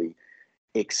didn't really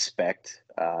expect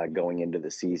going into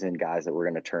the season, guys that were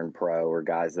going to turn pro or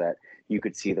guys that you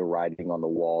could see the writing on the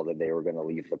wall that they were going to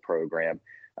leave the program.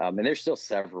 And there's still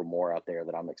several more out there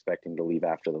that I'm expecting to leave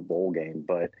after the bowl game.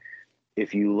 But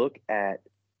if you look at,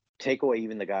 take away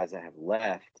even the guys that have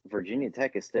left, Virginia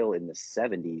Tech is still in the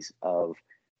 70s of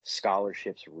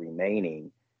scholarships remaining.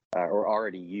 Or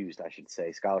already used, I should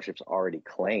say, scholarships already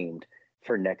claimed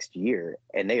for next year.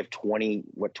 And they have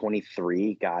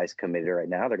 23 guys committed right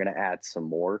now. They're going to add some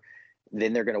more.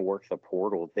 Then they're going to work the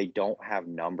portal. They don't have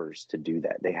numbers to do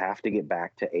that. They have to get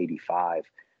back to 85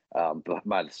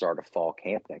 by the start of fall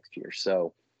camp next year.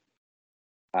 So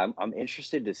I'm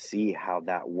interested to see how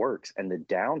that works. And the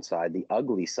downside, the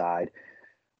ugly side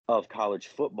of college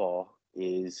football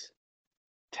is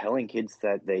telling kids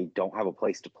that they don't have a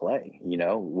place to play. You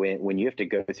know, when you have to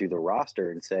go through the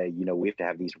roster and say, you know, we have to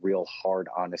have these real hard,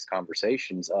 honest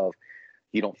conversations of,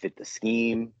 you don't fit the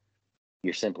scheme,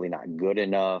 you're simply not good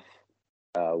enough,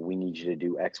 we need you to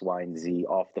do X, Y, and Z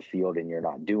off the field and you're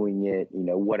not doing it. You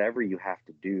know, whatever you have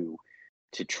to do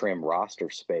to trim roster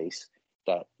space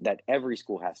that every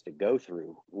school has to go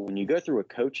through. When you go through a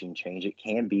coaching change, it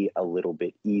can be a little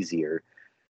bit easier.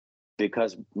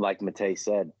 Because, like Matej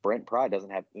said, Brent Pry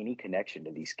doesn't have any connection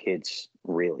to these kids,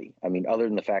 really. I mean, other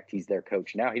than the fact he's their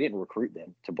coach now, he didn't recruit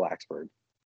them to Blacksburg.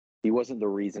 He wasn't the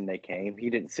reason they came.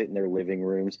 He didn't sit in their living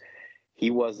rooms.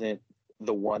 He wasn't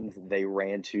the one they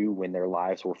ran to when their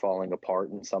lives were falling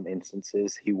apart in some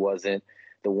instances. He wasn't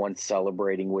the one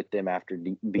celebrating with them after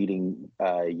beating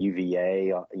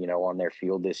UVA, on their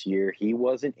field this year. He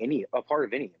wasn't a part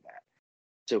of any of that.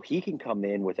 So he can come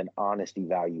in with an honest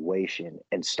evaluation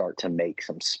and start to make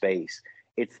some space.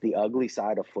 It's the ugly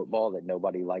side of football that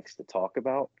nobody likes to talk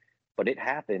about, but it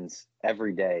happens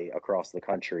every day across the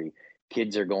country.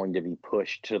 Kids are going to be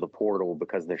pushed to the portal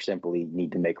because they simply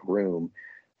need to make room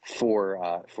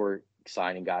for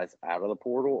signing guys out of the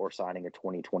portal or signing a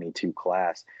 2022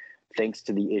 class, thanks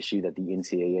to the issue that the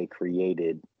NCAA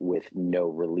created with no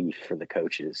relief for the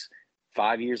coaches.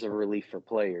 5 years of relief for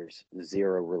players,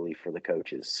 zero relief for the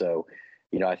coaches. So,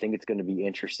 I think it's going to be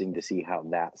interesting to see how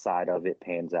that side of it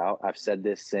pans out. I've said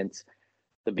this since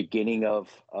the beginning of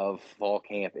fall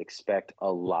camp. Expect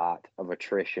a lot of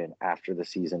attrition after the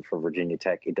season for Virginia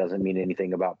Tech. It doesn't mean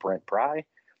anything about Brent Pry.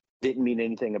 Didn't mean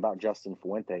anything about Justin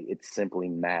Fuente. It's simply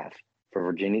math. For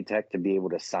Virginia Tech to be able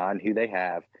to sign who they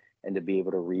have and to be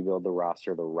able to rebuild the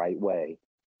roster the right way,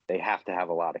 they have to have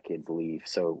a lot of kids leave.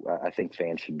 So I think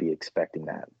fans should be expecting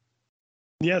that.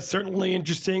 Yeah, certainly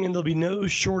interesting, and there'll be no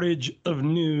shortage of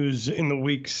news in the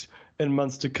weeks and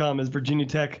months to come as Virginia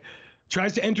Tech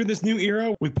tries to enter this new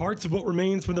era with parts of what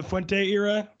remains from the Fuente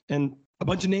era and a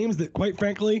bunch of names that, quite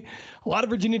frankly, a lot of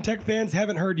Virginia Tech fans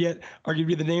haven't heard yet are going to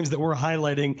be the names that we're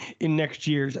highlighting in next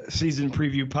year's season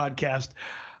preview podcast.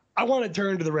 I want to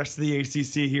turn to the rest of the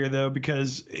ACC here, though,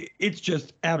 because it's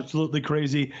just absolutely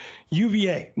crazy.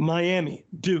 UVA, Miami,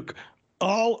 Duke,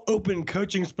 all open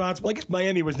coaching spots. Well, I guess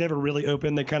Miami was never really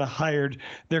open. They kind of hired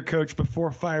their coach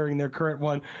before firing their current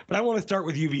one. But I want to start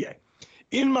with UVA.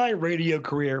 In my radio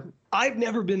career, I've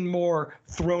never been more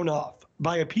thrown off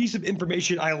by a piece of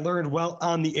information I learned while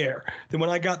on the air than when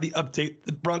I got the update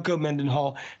that Bronco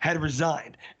Mendenhall had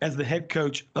resigned as the head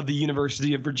coach of the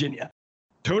University of Virginia.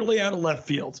 Totally out of left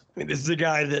field. I mean, this is a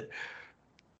guy that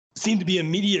seemed to be a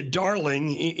media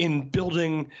darling in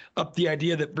building up the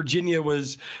idea that Virginia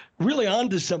was really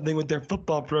onto something with their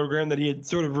football program, that he had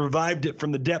sort of revived it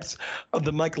from the depths of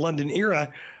the Mike London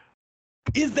era.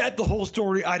 Is that the whole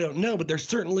story? I don't know, but they're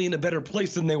certainly in a better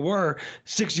place than they were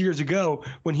 6 years ago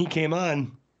when he came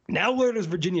on. Now where does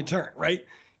Virginia turn, right?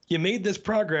 You made this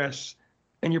progress,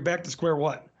 and you're back to square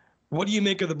one. What do you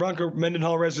make of the Bronco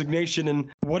Mendenhall resignation,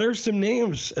 and what are some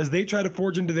names as they try to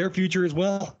forge into their future as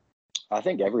well? I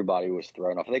think everybody was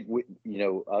thrown off. I think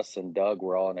us and Doug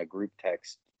were all in a group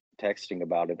texting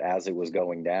about it as it was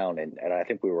going down, and I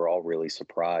think we were all really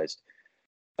surprised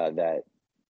that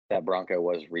Bronco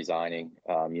was resigning.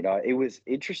 It was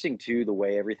interesting too, the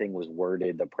way everything was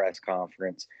worded, the press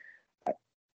conference.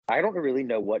 I don't really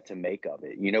know what to make of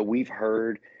it. We've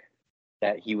heard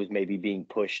that he was maybe being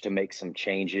pushed to make some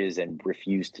changes and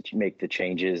refused to make the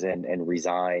changes and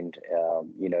resigned.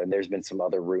 And there's been some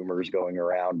other rumors going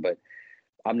around, but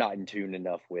I'm not in tune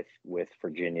enough with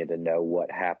Virginia to know what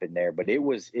happened there. But it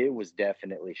was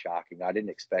definitely shocking. I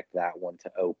didn't expect that one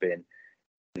to open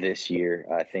this year.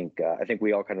 I think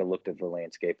we all kind of looked at the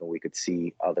landscape and we could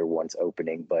see other ones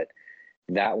opening, but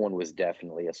that one was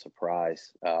definitely a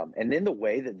surprise. And then the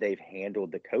way that they've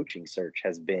handled the coaching search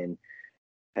has been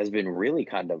really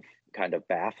kind of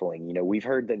baffling. We've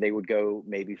heard that they would go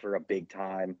maybe for a big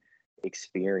time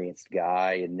experienced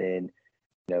guy, and then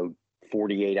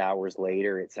 48 hours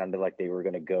later it sounded like they were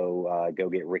going to go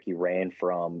get Ricky Rand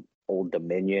from Old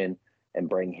Dominion and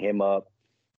bring him up.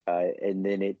 And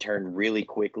then it turned really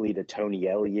quickly to Tony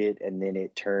Elliott, and then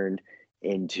it turned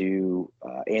into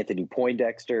Anthony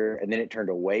Poindexter, and then it turned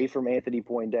away from Anthony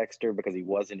Poindexter because he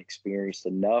wasn't experienced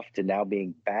enough, to now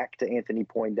being back to Anthony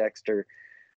Poindexter,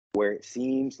 where it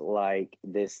seems like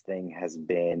this thing has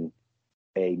been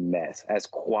a mess. As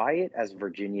quiet as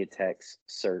Virginia Tech's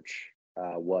search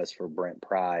was for Brent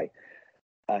Pry,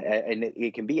 and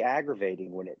it can be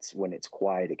aggravating when it's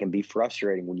quiet. It can be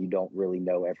frustrating when you don't really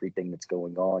know everything that's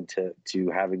going on, to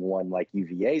having one like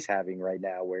UVA's having right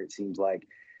now, where it seems like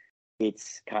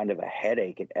it's kind of a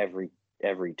headache at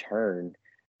every turn.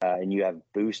 And you have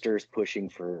boosters pushing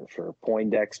for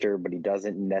Poindexter, but he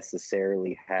doesn't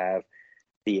necessarily have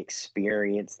the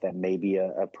experience that maybe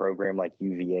a program like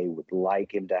UVA would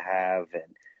like him to have. And,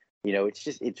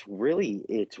 it's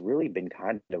really been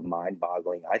kind of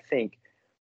mind-boggling. I think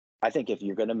if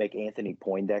you're going to make Anthony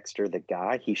Poindexter the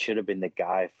guy, he should have been the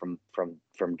guy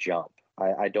from jump.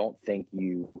 I don't think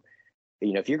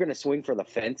if you're going to swing for the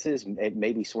fences,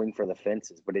 maybe swing for the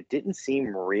fences, but it didn't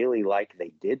seem really like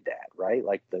they did that, right?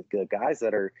 Like the guys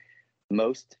that are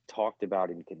most talked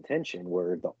about in contention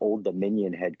were the Old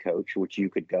Dominion head coach, which you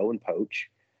could go and poach,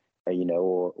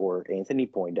 or Anthony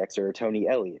Poindexter or Tony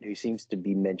Elliott, who seems to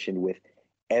be mentioned with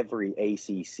every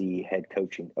ACC head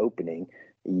coaching opening,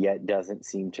 yet doesn't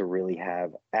seem to really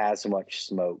have as much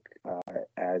smoke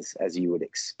as you would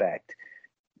expect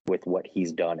with what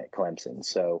he's done at Clemson.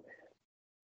 So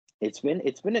it's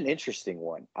been an interesting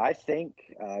one. I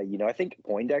think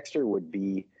Poindexter would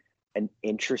be an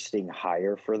interesting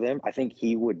hire for them. I think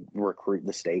he would recruit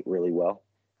the state really well.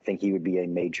 I think he would be a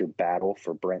major battle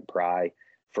for Brent Pry,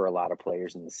 for a lot of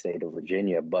players in the state of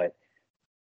Virginia. But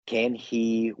can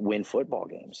he win football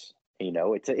games?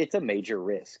 It's a major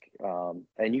risk,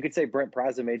 and you could say Brent Pry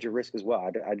is a major risk as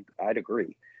well. I'd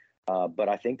agree, but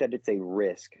I think that it's a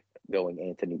risk going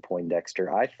Anthony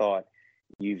Poindexter. I thought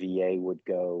UVA would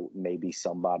go maybe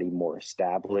somebody more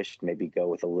established, maybe go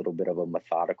with a little bit of a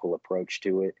methodical approach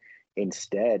to it.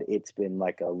 Instead, it's been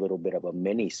like a little bit of a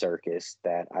mini circus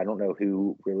that I don't know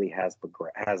who really has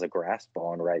a grasp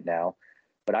on right now.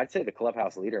 But I'd say the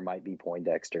clubhouse leader might be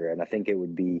Poindexter, and I think it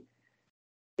would be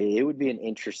an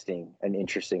interesting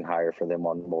hire for them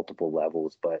on multiple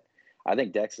levels. But I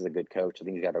think Dex is a good coach. I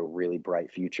think he's got a really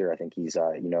bright future. I think he's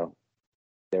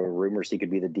there were rumors he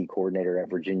could be the D coordinator at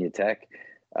Virginia Tech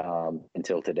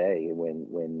until today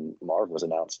when Marv was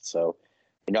announced. So,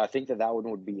 I think that one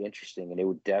would be interesting, and it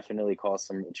would definitely cause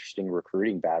some interesting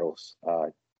recruiting battles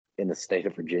in the state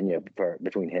of Virginia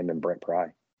between him and Brent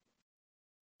Pry.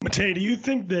 Matei, do you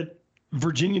think that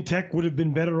Virginia Tech would have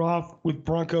been better off with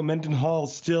Bronco Mendenhall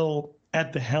still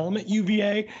at the helm at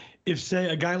UVA if, say,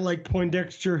 a guy like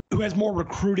Poindexter, who has more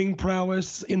recruiting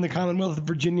prowess in the Commonwealth of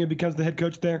Virginia, becomes the head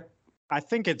coach there? I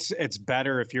think it's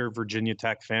better if you're a Virginia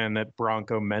Tech fan that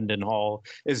Bronco Mendenhall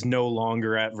is no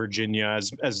longer at Virginia.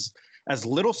 As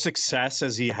little success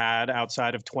as he had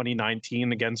outside of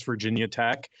 2019 against Virginia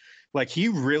Tech, like, he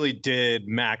really did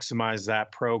maximize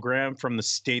that program from the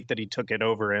state that he took it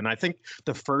over in. I think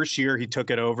the first year he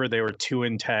took it over, they were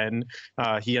 2-10.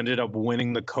 He ended up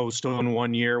winning the Coastal in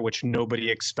 1 year, which nobody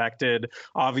expected.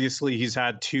 Obviously, he's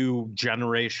had two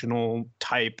generational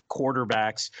type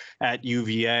quarterbacks at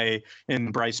UVA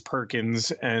in Bryce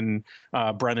Perkins and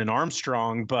Brennan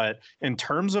Armstrong. But in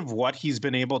terms of what he's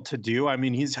been able to do, I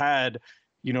mean, he's had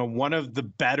one of the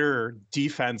better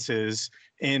defenses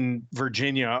in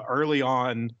Virginia early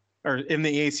on, or in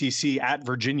the ACC at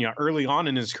Virginia early on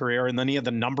in his career. And then he had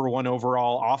the number one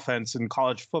overall offense in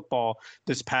college football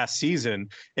this past season.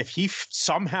 If he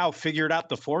somehow figured out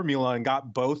the formula and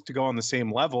got both to go on the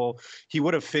same level, he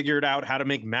would have figured out how to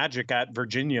make magic at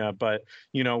Virginia. But,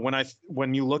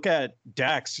 when you look at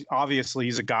Dex, obviously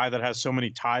he's a guy that has so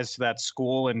many ties to that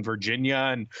school in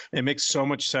Virginia, and it makes so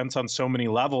much sense on so many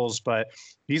levels. But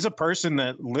he's a person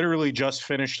that literally just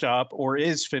finished up, or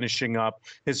is finishing up,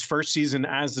 his first season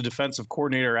as the defensive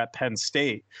coordinator at Penn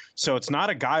State. So it's not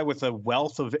a guy with a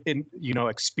wealth of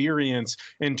experience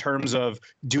in terms of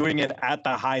doing it at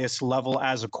the highest level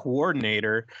as a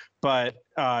coordinator. But,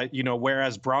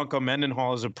 whereas Bronco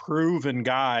Mendenhall is a proven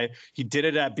guy, he did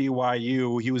it at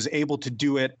BYU. He was able to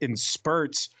do it in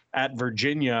spurts at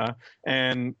Virginia.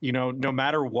 And, no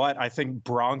matter what, I think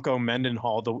Bronco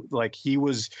Mendenhall, he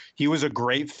was a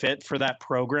great fit for that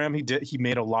program. He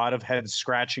made a lot of head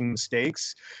scratching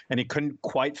mistakes, and he couldn't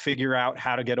quite figure out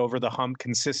how to get over the hump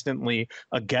consistently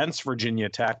against Virginia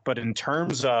Tech. But in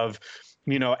terms of,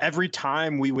 every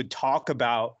time we would talk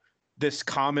about this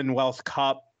Commonwealth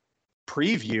Cup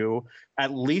preview,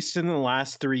 at least in the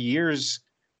last 3 years,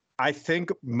 I think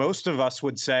most of us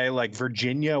would say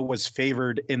Virginia was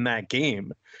favored in that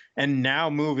game. And now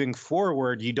moving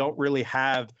forward, you don't really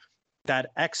have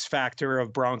that X factor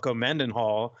of Bronco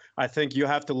Mendenhall. I think you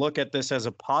have to look at this as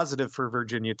a positive for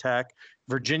Virginia Tech.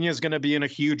 Virginia is going to be in a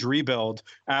huge rebuild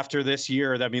after this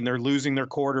year. I mean, they're losing their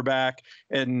quarterback,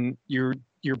 and you're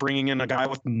bringing in a guy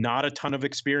with not a ton of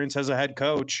experience as a head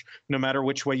coach, no matter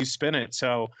which way you spin it.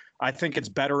 So I think it's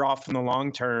better off in the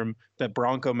long term that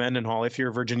Bronco Mendenhall, if you're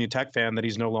a Virginia Tech fan, that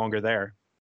he's no longer there.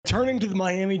 Turning to the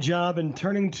Miami job and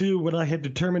turning to what I had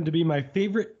determined to be my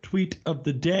favorite tweet of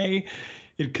the day,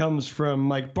 it comes from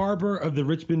Mike Barber of the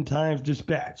Richmond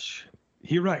Times-Dispatch.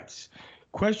 He writes,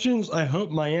 "Questions I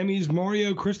hope Miami's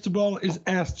Mario Cristobal is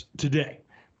asked today.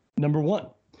 Number one,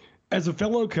 as a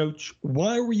fellow coach,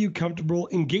 why were you comfortable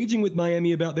engaging with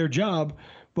Miami about their job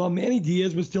while Manny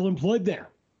Diaz was still employed there?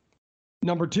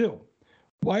 Number two,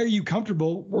 why are you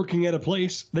comfortable working at a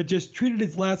place that just treated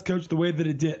its last coach the way that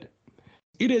it did?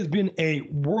 It has been a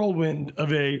whirlwind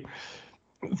of a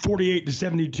 48 to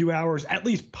 72 hours, at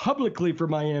least publicly, for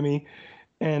Miami,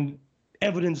 and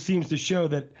evidence seems to show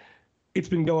that it's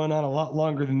been going on a lot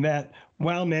longer than that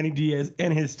while Manny Diaz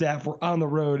and his staff were on the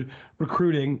road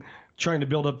recruiting, trying to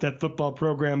build up that football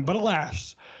program. But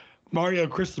alas, Mario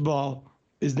Cristobal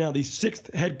is now the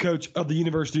sixth head coach of the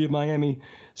University of Miami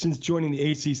since joining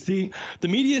the ACC. The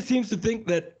media seems to think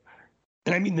that,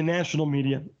 and I mean the national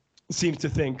media, seems to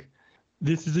think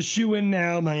this is a shoe-in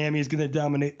now. Miami is going to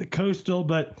dominate the Coastal.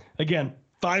 But again,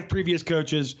 5 previous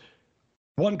coaches,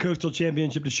 1 Coastal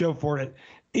championship to show for it.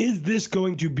 Is this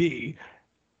going to be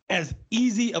as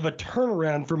easy of a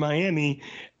turnaround for Miami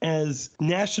as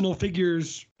national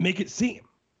figures make it seem?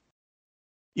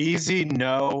 Easy,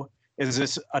 no. Is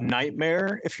this a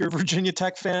nightmare if you're a Virginia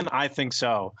Tech fan? I think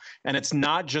so. And it's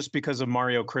not just because of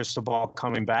Mario Cristobal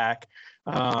coming back.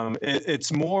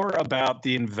 It's more about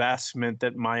the investment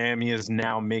that Miami is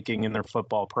now making in their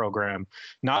football program.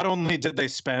 Not only did they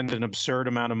spend an absurd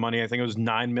amount of money, I think it was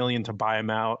 $9 million to buy him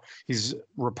out. He's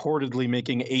reportedly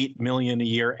making $8 million a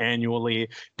year annually.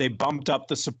 They bumped up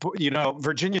the support.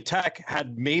 Virginia Tech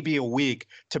had maybe a week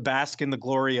to bask in the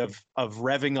glory of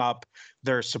revving up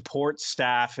their support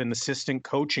staff and assistant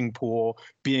coaching pool,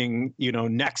 being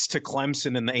next to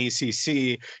Clemson in the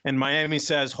ACC. And Miami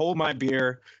says, hold my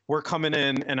beer, we're coming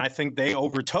in. And I think they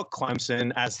overtook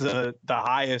Clemson as the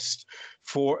highest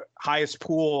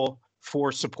pool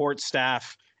for support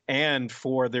staff and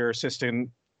for their assistant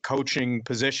coaching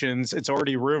positions. It's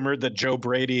already rumored that Joe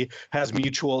Brady has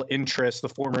mutual interest. The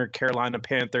former Carolina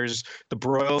Panthers, the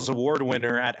Broyles Award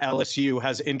winner at LSU,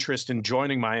 has interest in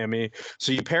joining Miami.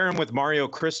 So you pair him with Mario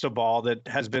Cristobal, that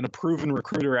has been a proven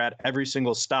recruiter at every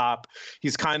single stop.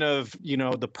 He's kind of,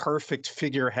 the perfect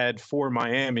figurehead for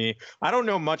Miami. I don't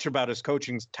know much about his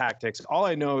coaching tactics. All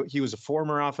I know, he was a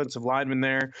former offensive lineman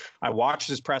there. I watched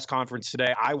his press conference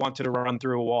today. I wanted to run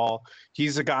through a wall.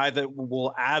 He's a guy that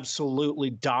will absolutely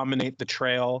dominate the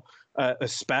trail,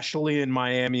 especially in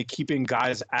Miami, keeping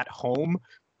guys at home,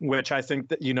 which I think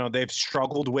that, they've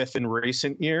struggled with in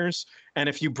recent years. And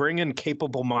if you bring in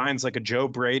capable minds like a Joe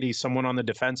Brady, someone on the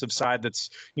defensive side that's,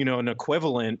 an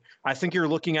equivalent, I think you're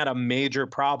looking at a major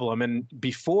problem. And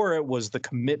before, it was the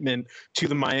commitment to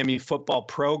the Miami football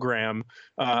program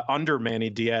under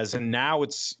Manny Diaz. And now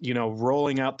it's,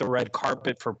 rolling out the red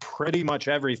carpet for pretty much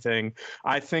everything.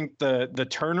 I think the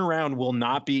turnaround will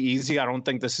not be easy. I don't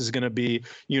think this is going to be,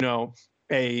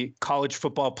 a college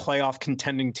football playoff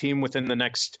contending team within the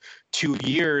next 2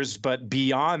 years. But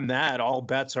beyond that, all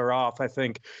bets are off. I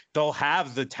think they'll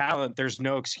have the talent. There's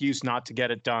no excuse not to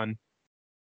get it done.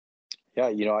 Yeah,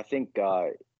 I think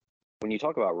when you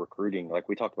talk about recruiting, like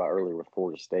we talked about earlier with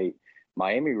Florida State,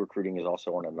 Miami recruiting is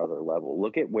also on another level.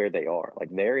 Look at where they are. Like,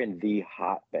 they're in the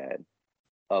hotbed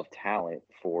of talent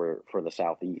for the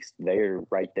Southeast. They're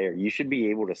right there. You should be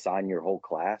able to sign your whole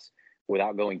class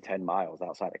without going 10 miles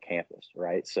outside of campus,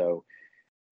 right? So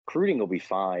recruiting will be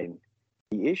fine.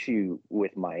 The issue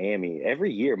with Miami,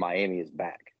 every year Miami is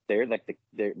back. They're like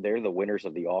they're the winners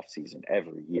of the offseason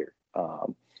every year.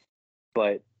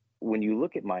 But when you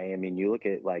look at Miami and you look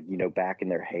at, back in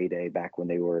their heyday, back when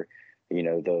they were,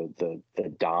 the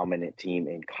dominant team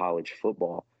in college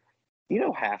football,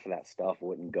 half of that stuff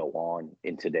wouldn't go on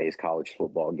in today's college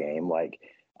football game. Like,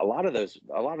 a lot of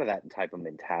that type of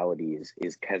mentality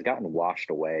has gotten washed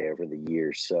away over the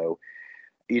years. So,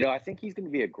 I think he's going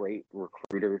to be a great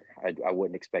recruiter. I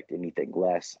wouldn't expect anything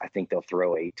less. I think they'll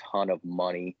throw a ton of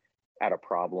money at a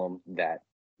problem that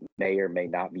may or may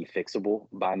not be fixable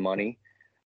by money.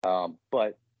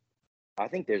 But I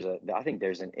think there's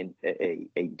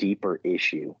a deeper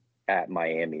issue at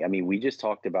Miami. I mean, we just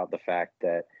talked about the fact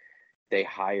that they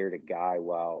hired a guy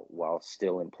while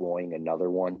still employing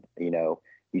another one.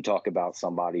 You talk about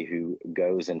somebody who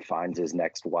goes and finds his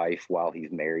next wife while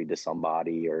he's married to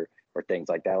somebody, or things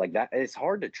like that. Like that, it's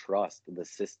hard to trust the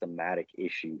systematic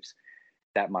issues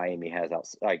that Miami has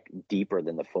deeper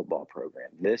than the football program.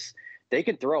 They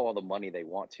can throw all the money they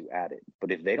want to at it,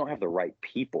 but if they don't have the right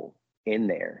people in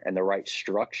there and the right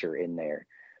structure in there,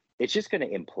 it's just going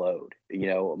to implode.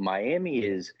 Miami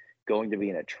is going to be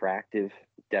an attractive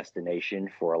destination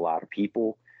for a lot of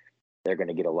people. They're going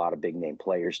to get a lot of big name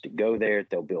players to go there.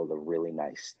 They'll build a really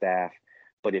nice staff.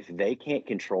 But if they can't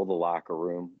control the locker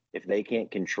room, if they can't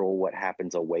control what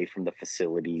happens away from the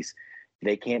facilities,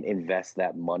 they can't invest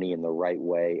that money in the right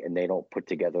way, and they don't put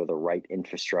together the right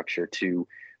infrastructure to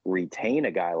retain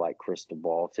a guy like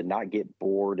Cristobal, to not get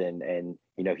bored and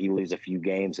he lose a few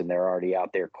games and they're already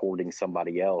out there courting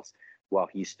somebody else while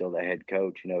he's still the head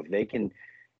coach.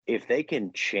 If they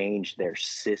can change their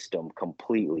system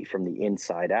completely from the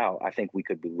inside out, I think we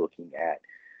could be looking at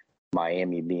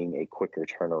Miami being a quicker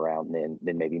turnaround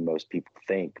than maybe most people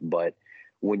think. But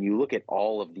when you look at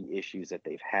all of the issues that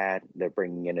they've had, they're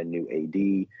bringing in a new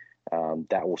AD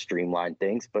that will streamline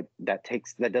things, but that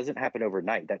doesn't happen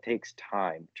overnight. That takes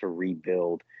time to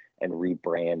rebuild and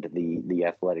rebrand the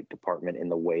athletic department in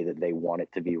the way that they want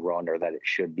it to be run, or that it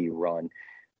should be run.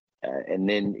 And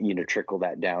then, trickle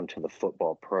that down to the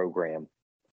football program.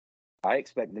 I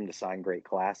expect them to sign great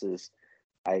classes.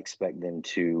 I expect them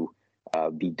to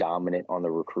be dominant on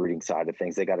the recruiting side of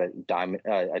things. They got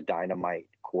a dynamite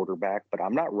quarterback, but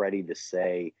I'm not ready to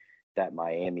say that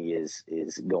Miami is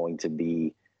going to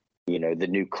be, the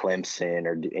new Clemson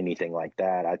or anything like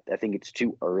that. I think it's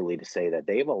too early to say that.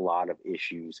 They have a lot of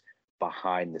issues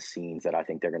behind the scenes that I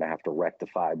think they're going to have to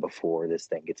rectify before this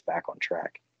thing gets back on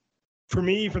track. For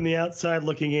me, from the outside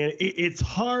looking in, it's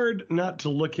hard not to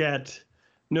look at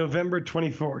November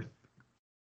 24th,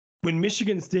 when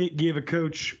Michigan State gave a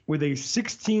coach with a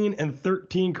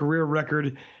 16-13 career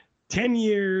record 10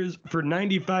 years for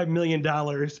 $95 million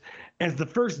as the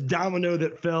first domino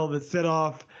that fell that set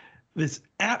off this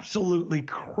absolutely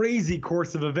crazy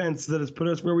course of events that has put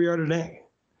us where we are today.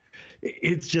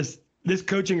 It's just this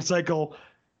coaching cycle,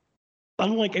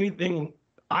 unlike anything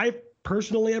I've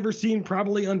personally ever seen,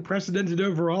 probably unprecedented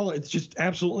overall. It's just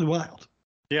absolutely wild.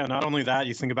 Yeah, not only that,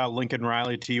 you think about Lincoln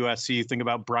Riley to USC, you think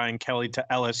about Brian Kelly to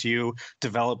LSU,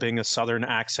 developing a Southern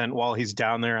accent while he's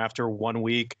down there after 1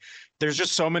 week. There's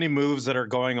just so many moves that are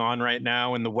going on right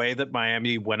now, and the way that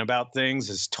Miami went about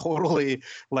things is totally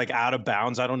like out of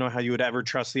bounds. I don't know how you would ever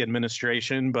trust the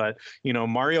administration, but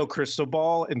Mario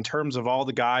Cristobal, in terms of all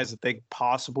the guys that they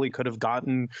possibly could have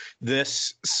gotten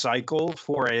this cycle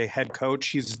for a head coach,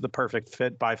 he's the perfect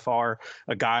fit by far.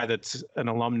 A guy that's an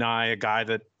alumni, a guy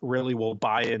that really will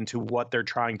buy into what they're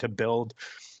trying to build.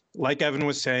 Like Evan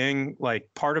was saying, like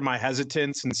part of my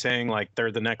hesitance in saying like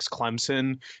they're the next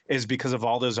Clemson is because of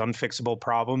all those unfixable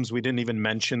problems. We didn't even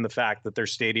mention the fact that their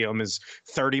stadium is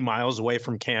 30 miles away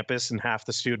from campus and half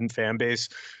the student fan base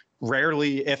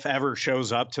rarely, if ever,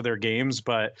 shows up to their games.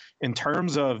 But in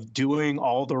terms of doing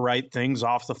all the right things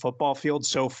off the football field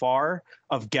so far,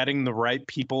 of getting the right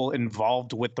people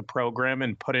involved with the program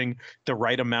and putting the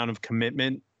right amount of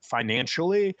commitment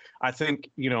financially, I think,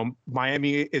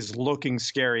 Miami is looking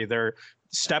scary. Their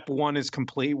step one is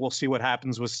complete. We'll see what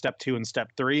happens with step 2 and step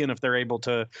 3, and if they're able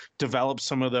to develop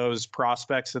some of those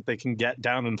prospects that they can get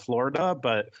down in Florida.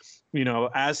 But,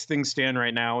 as things stand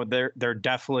right now, they're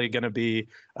definitely going to be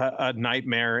a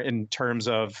nightmare in terms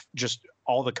of just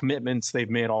all the commitments they've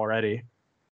made already.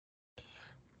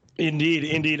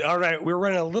 Indeed. All right, we're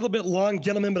running a little bit long,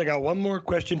 gentlemen, but I got one more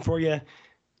question for you.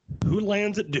 Who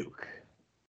lands at Duke?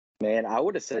 Man, I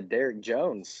would have said Derek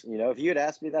Jones. If you had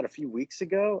asked me that a few weeks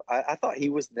ago, I thought he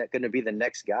was going to be the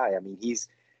next guy. I mean, he's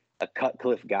a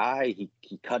Cutcliffe guy.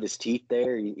 He cut his teeth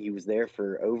there. He was there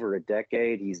for over a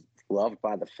decade. He's loved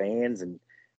by the fans, and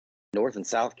North and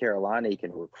South Carolina, he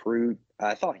can recruit.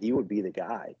 I thought he would be the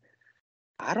guy.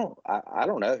 I don't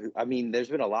know. I mean, there's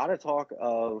been a lot of talk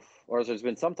of, or there's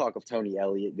been some talk of Tony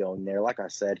Elliott going there. Like I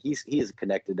said, he is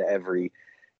connected to every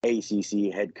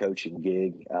ACC head coaching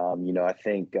gig. I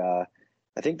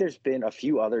think there's been a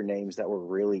few other names that were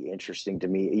really interesting to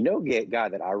me. A guy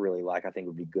that I really like, I think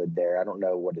would be good there. I don't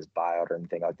know what his buyout or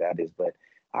anything like that is, but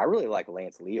I really like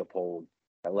Lance Leopold.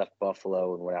 I left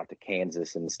Buffalo and went out to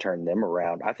Kansas and has turned them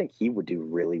around. I think he would do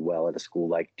really well at a school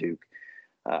like Duke.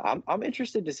 I'm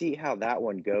interested to see how that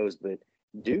one goes, but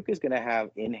Duke is going to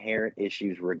have inherent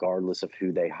issues regardless of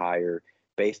who they hire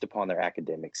based upon their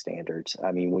academic standards.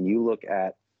 I mean, when you look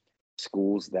at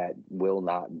schools that will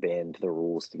not bend the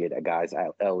rules to get guys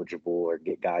eligible or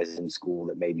get guys in school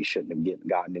that maybe shouldn't have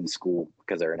gotten in school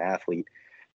because they're an athlete,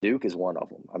 Duke is one of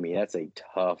them. I mean, that's a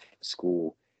tough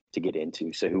school to get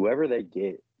into. So whoever they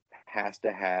get has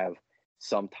to have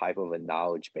some type of a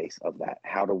knowledge base of that,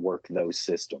 how to work those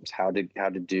systems, how to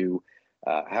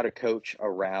coach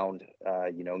around,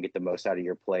 and get the most out of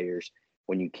your players.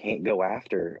 When you can't go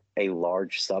after a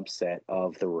large subset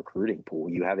of the recruiting pool,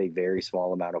 you have a very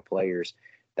small amount of players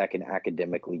that can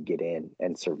academically get in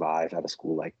and survive at a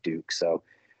school like Duke. So,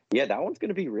 yeah, that one's going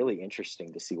to be really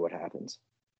interesting to see what happens.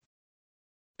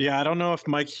 Yeah, I don't know if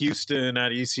Mike Houston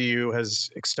at ECU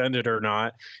has extended or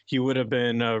not. He would have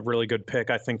been a really good pick,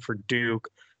 I think, for Duke.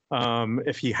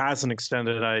 If he hasn't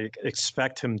extended, I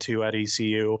expect him to at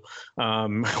ECU.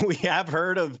 We have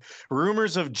heard of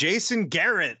rumors of Jason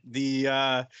Garrett,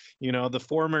 the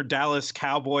former Dallas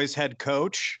Cowboys head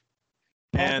coach.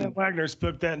 And Wagner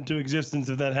spoke that into existence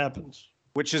if that happens.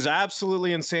 Which is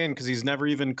absolutely insane because he's never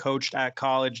even coached at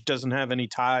college, doesn't have any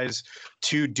ties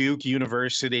to Duke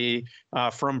University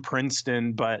from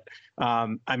Princeton. But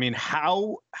I mean,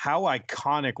 how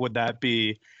iconic would that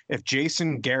be if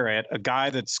Jason Garrett, a guy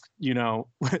that's, the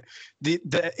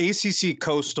ACC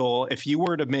Coastal, if you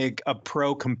were to make a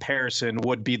pro comparison,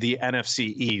 would be the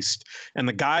NFC East. And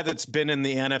the guy that's been in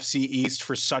the NFC East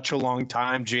for such a long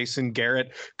time, Jason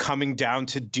Garrett, coming down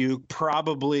to Duke,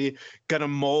 probably going to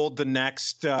mold the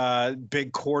next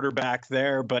big quarterback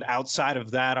there. But outside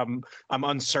of that, I'm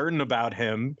uncertain about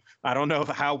him. I don't know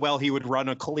how well he would run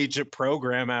a collegiate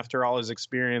program after all all his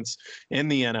experience in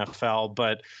the NFL.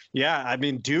 But yeah, I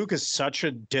mean, Duke is such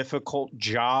a difficult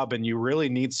job, and you really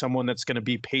need someone that's going to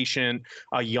be patient,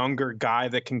 a younger guy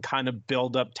that can kind of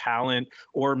build up talent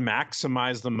or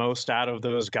maximize the most out of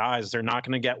those guys. They're not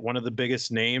going to get one of the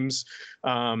biggest names.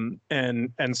 And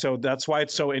so that's why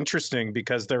it's so interesting,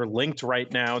 because they're linked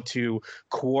right now to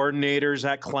coordinators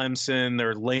at Clemson.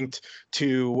 They're linked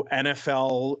to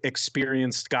NFL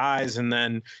experienced guys. And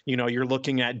then, you know, you're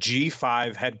looking at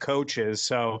G5 head coaches.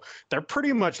 So they're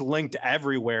pretty much linked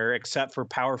everywhere except for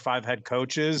Power 5 head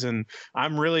coaches. And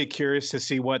I'm really curious to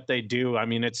see what they do. I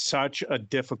mean, it's such a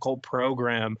difficult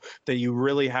program that you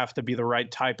really have to be the right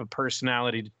type of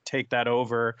personality to take that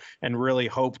over and really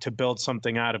hope to build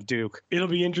something out of Duke. It'll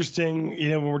be interesting, you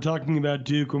know, when we're talking about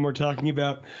Duke, when we're talking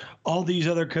about all these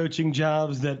other coaching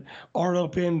jobs that aren't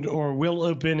opened or will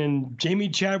open, and Jamie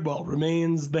Chadwell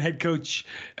remains the head coach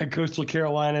at Coastal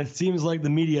Carolina. It seems like the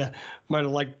media might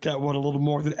have liked that one a little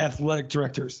more than athletic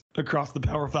directors across the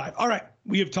Power 5. All right,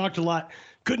 we have talked a lot.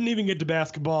 Couldn't even get to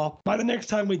basketball. By the next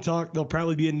time we talk, there'll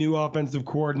probably be a new offensive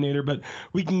coordinator, but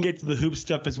we can get to the hoop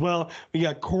stuff as well. We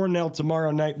got Cornell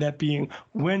tomorrow night, that being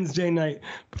Wednesday night,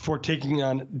 before taking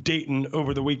on Dayton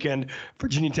over the weekend.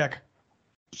 Virginia Tech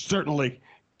certainly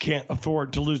can't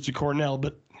afford to lose to Cornell,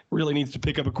 but really needs to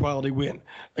pick up a quality win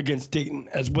against Dayton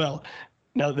as well,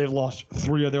 now that they've lost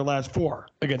 3 of their last 4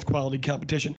 against quality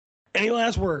competition. Any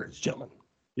last words, gentlemen?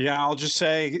 Yeah, I'll just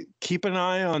say keep an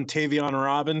eye on Tavion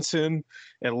Robinson.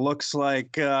 It looks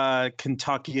like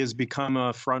Kentucky has become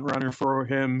a front runner for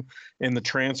him in the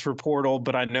transfer portal,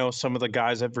 but I know some of the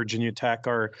guys at Virginia Tech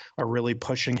are really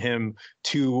pushing him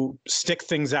to stick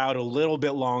things out a little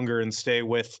bit longer and stay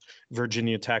with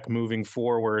Virginia Tech moving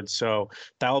forward. So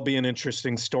that'll be an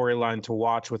interesting storyline to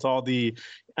watch with all the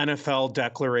NFL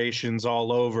declarations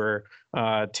all over.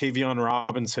 Tavion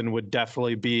Robinson would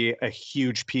definitely be a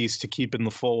huge piece to keep in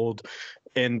the fold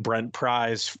in Brent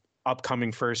Pry's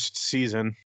upcoming first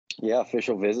season. Yeah,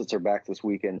 official visits are back this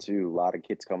weekend too. A lot of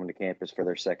kids coming to campus for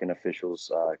their second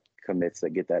officials commits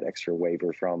that get that extra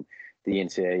waiver from the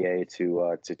NCAA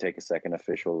to take a second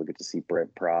official. We get to see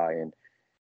Brent Pry and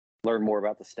learn more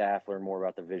about the staff, learn more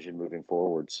about the vision moving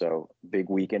forward. So big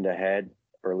weekend ahead.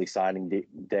 Early signing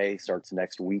day starts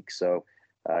next week. So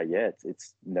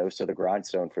it's nose to the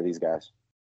grindstone for these guys.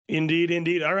 Indeed,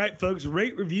 indeed. All right, folks,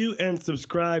 rate, review, and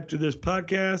subscribe to this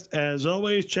podcast. As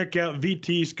always, check out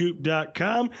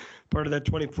vtscoop.com, part of that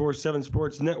 24/7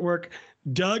 Sports Network.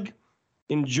 Doug,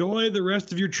 enjoy the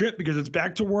rest of your trip because it's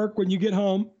back to work when you get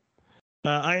home.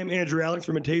 I am Andrew Alex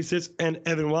from Metasis and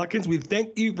Evan Watkins. We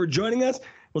thank you for joining us.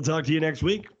 We'll talk to you next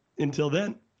week. Until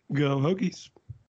then, go Hokies.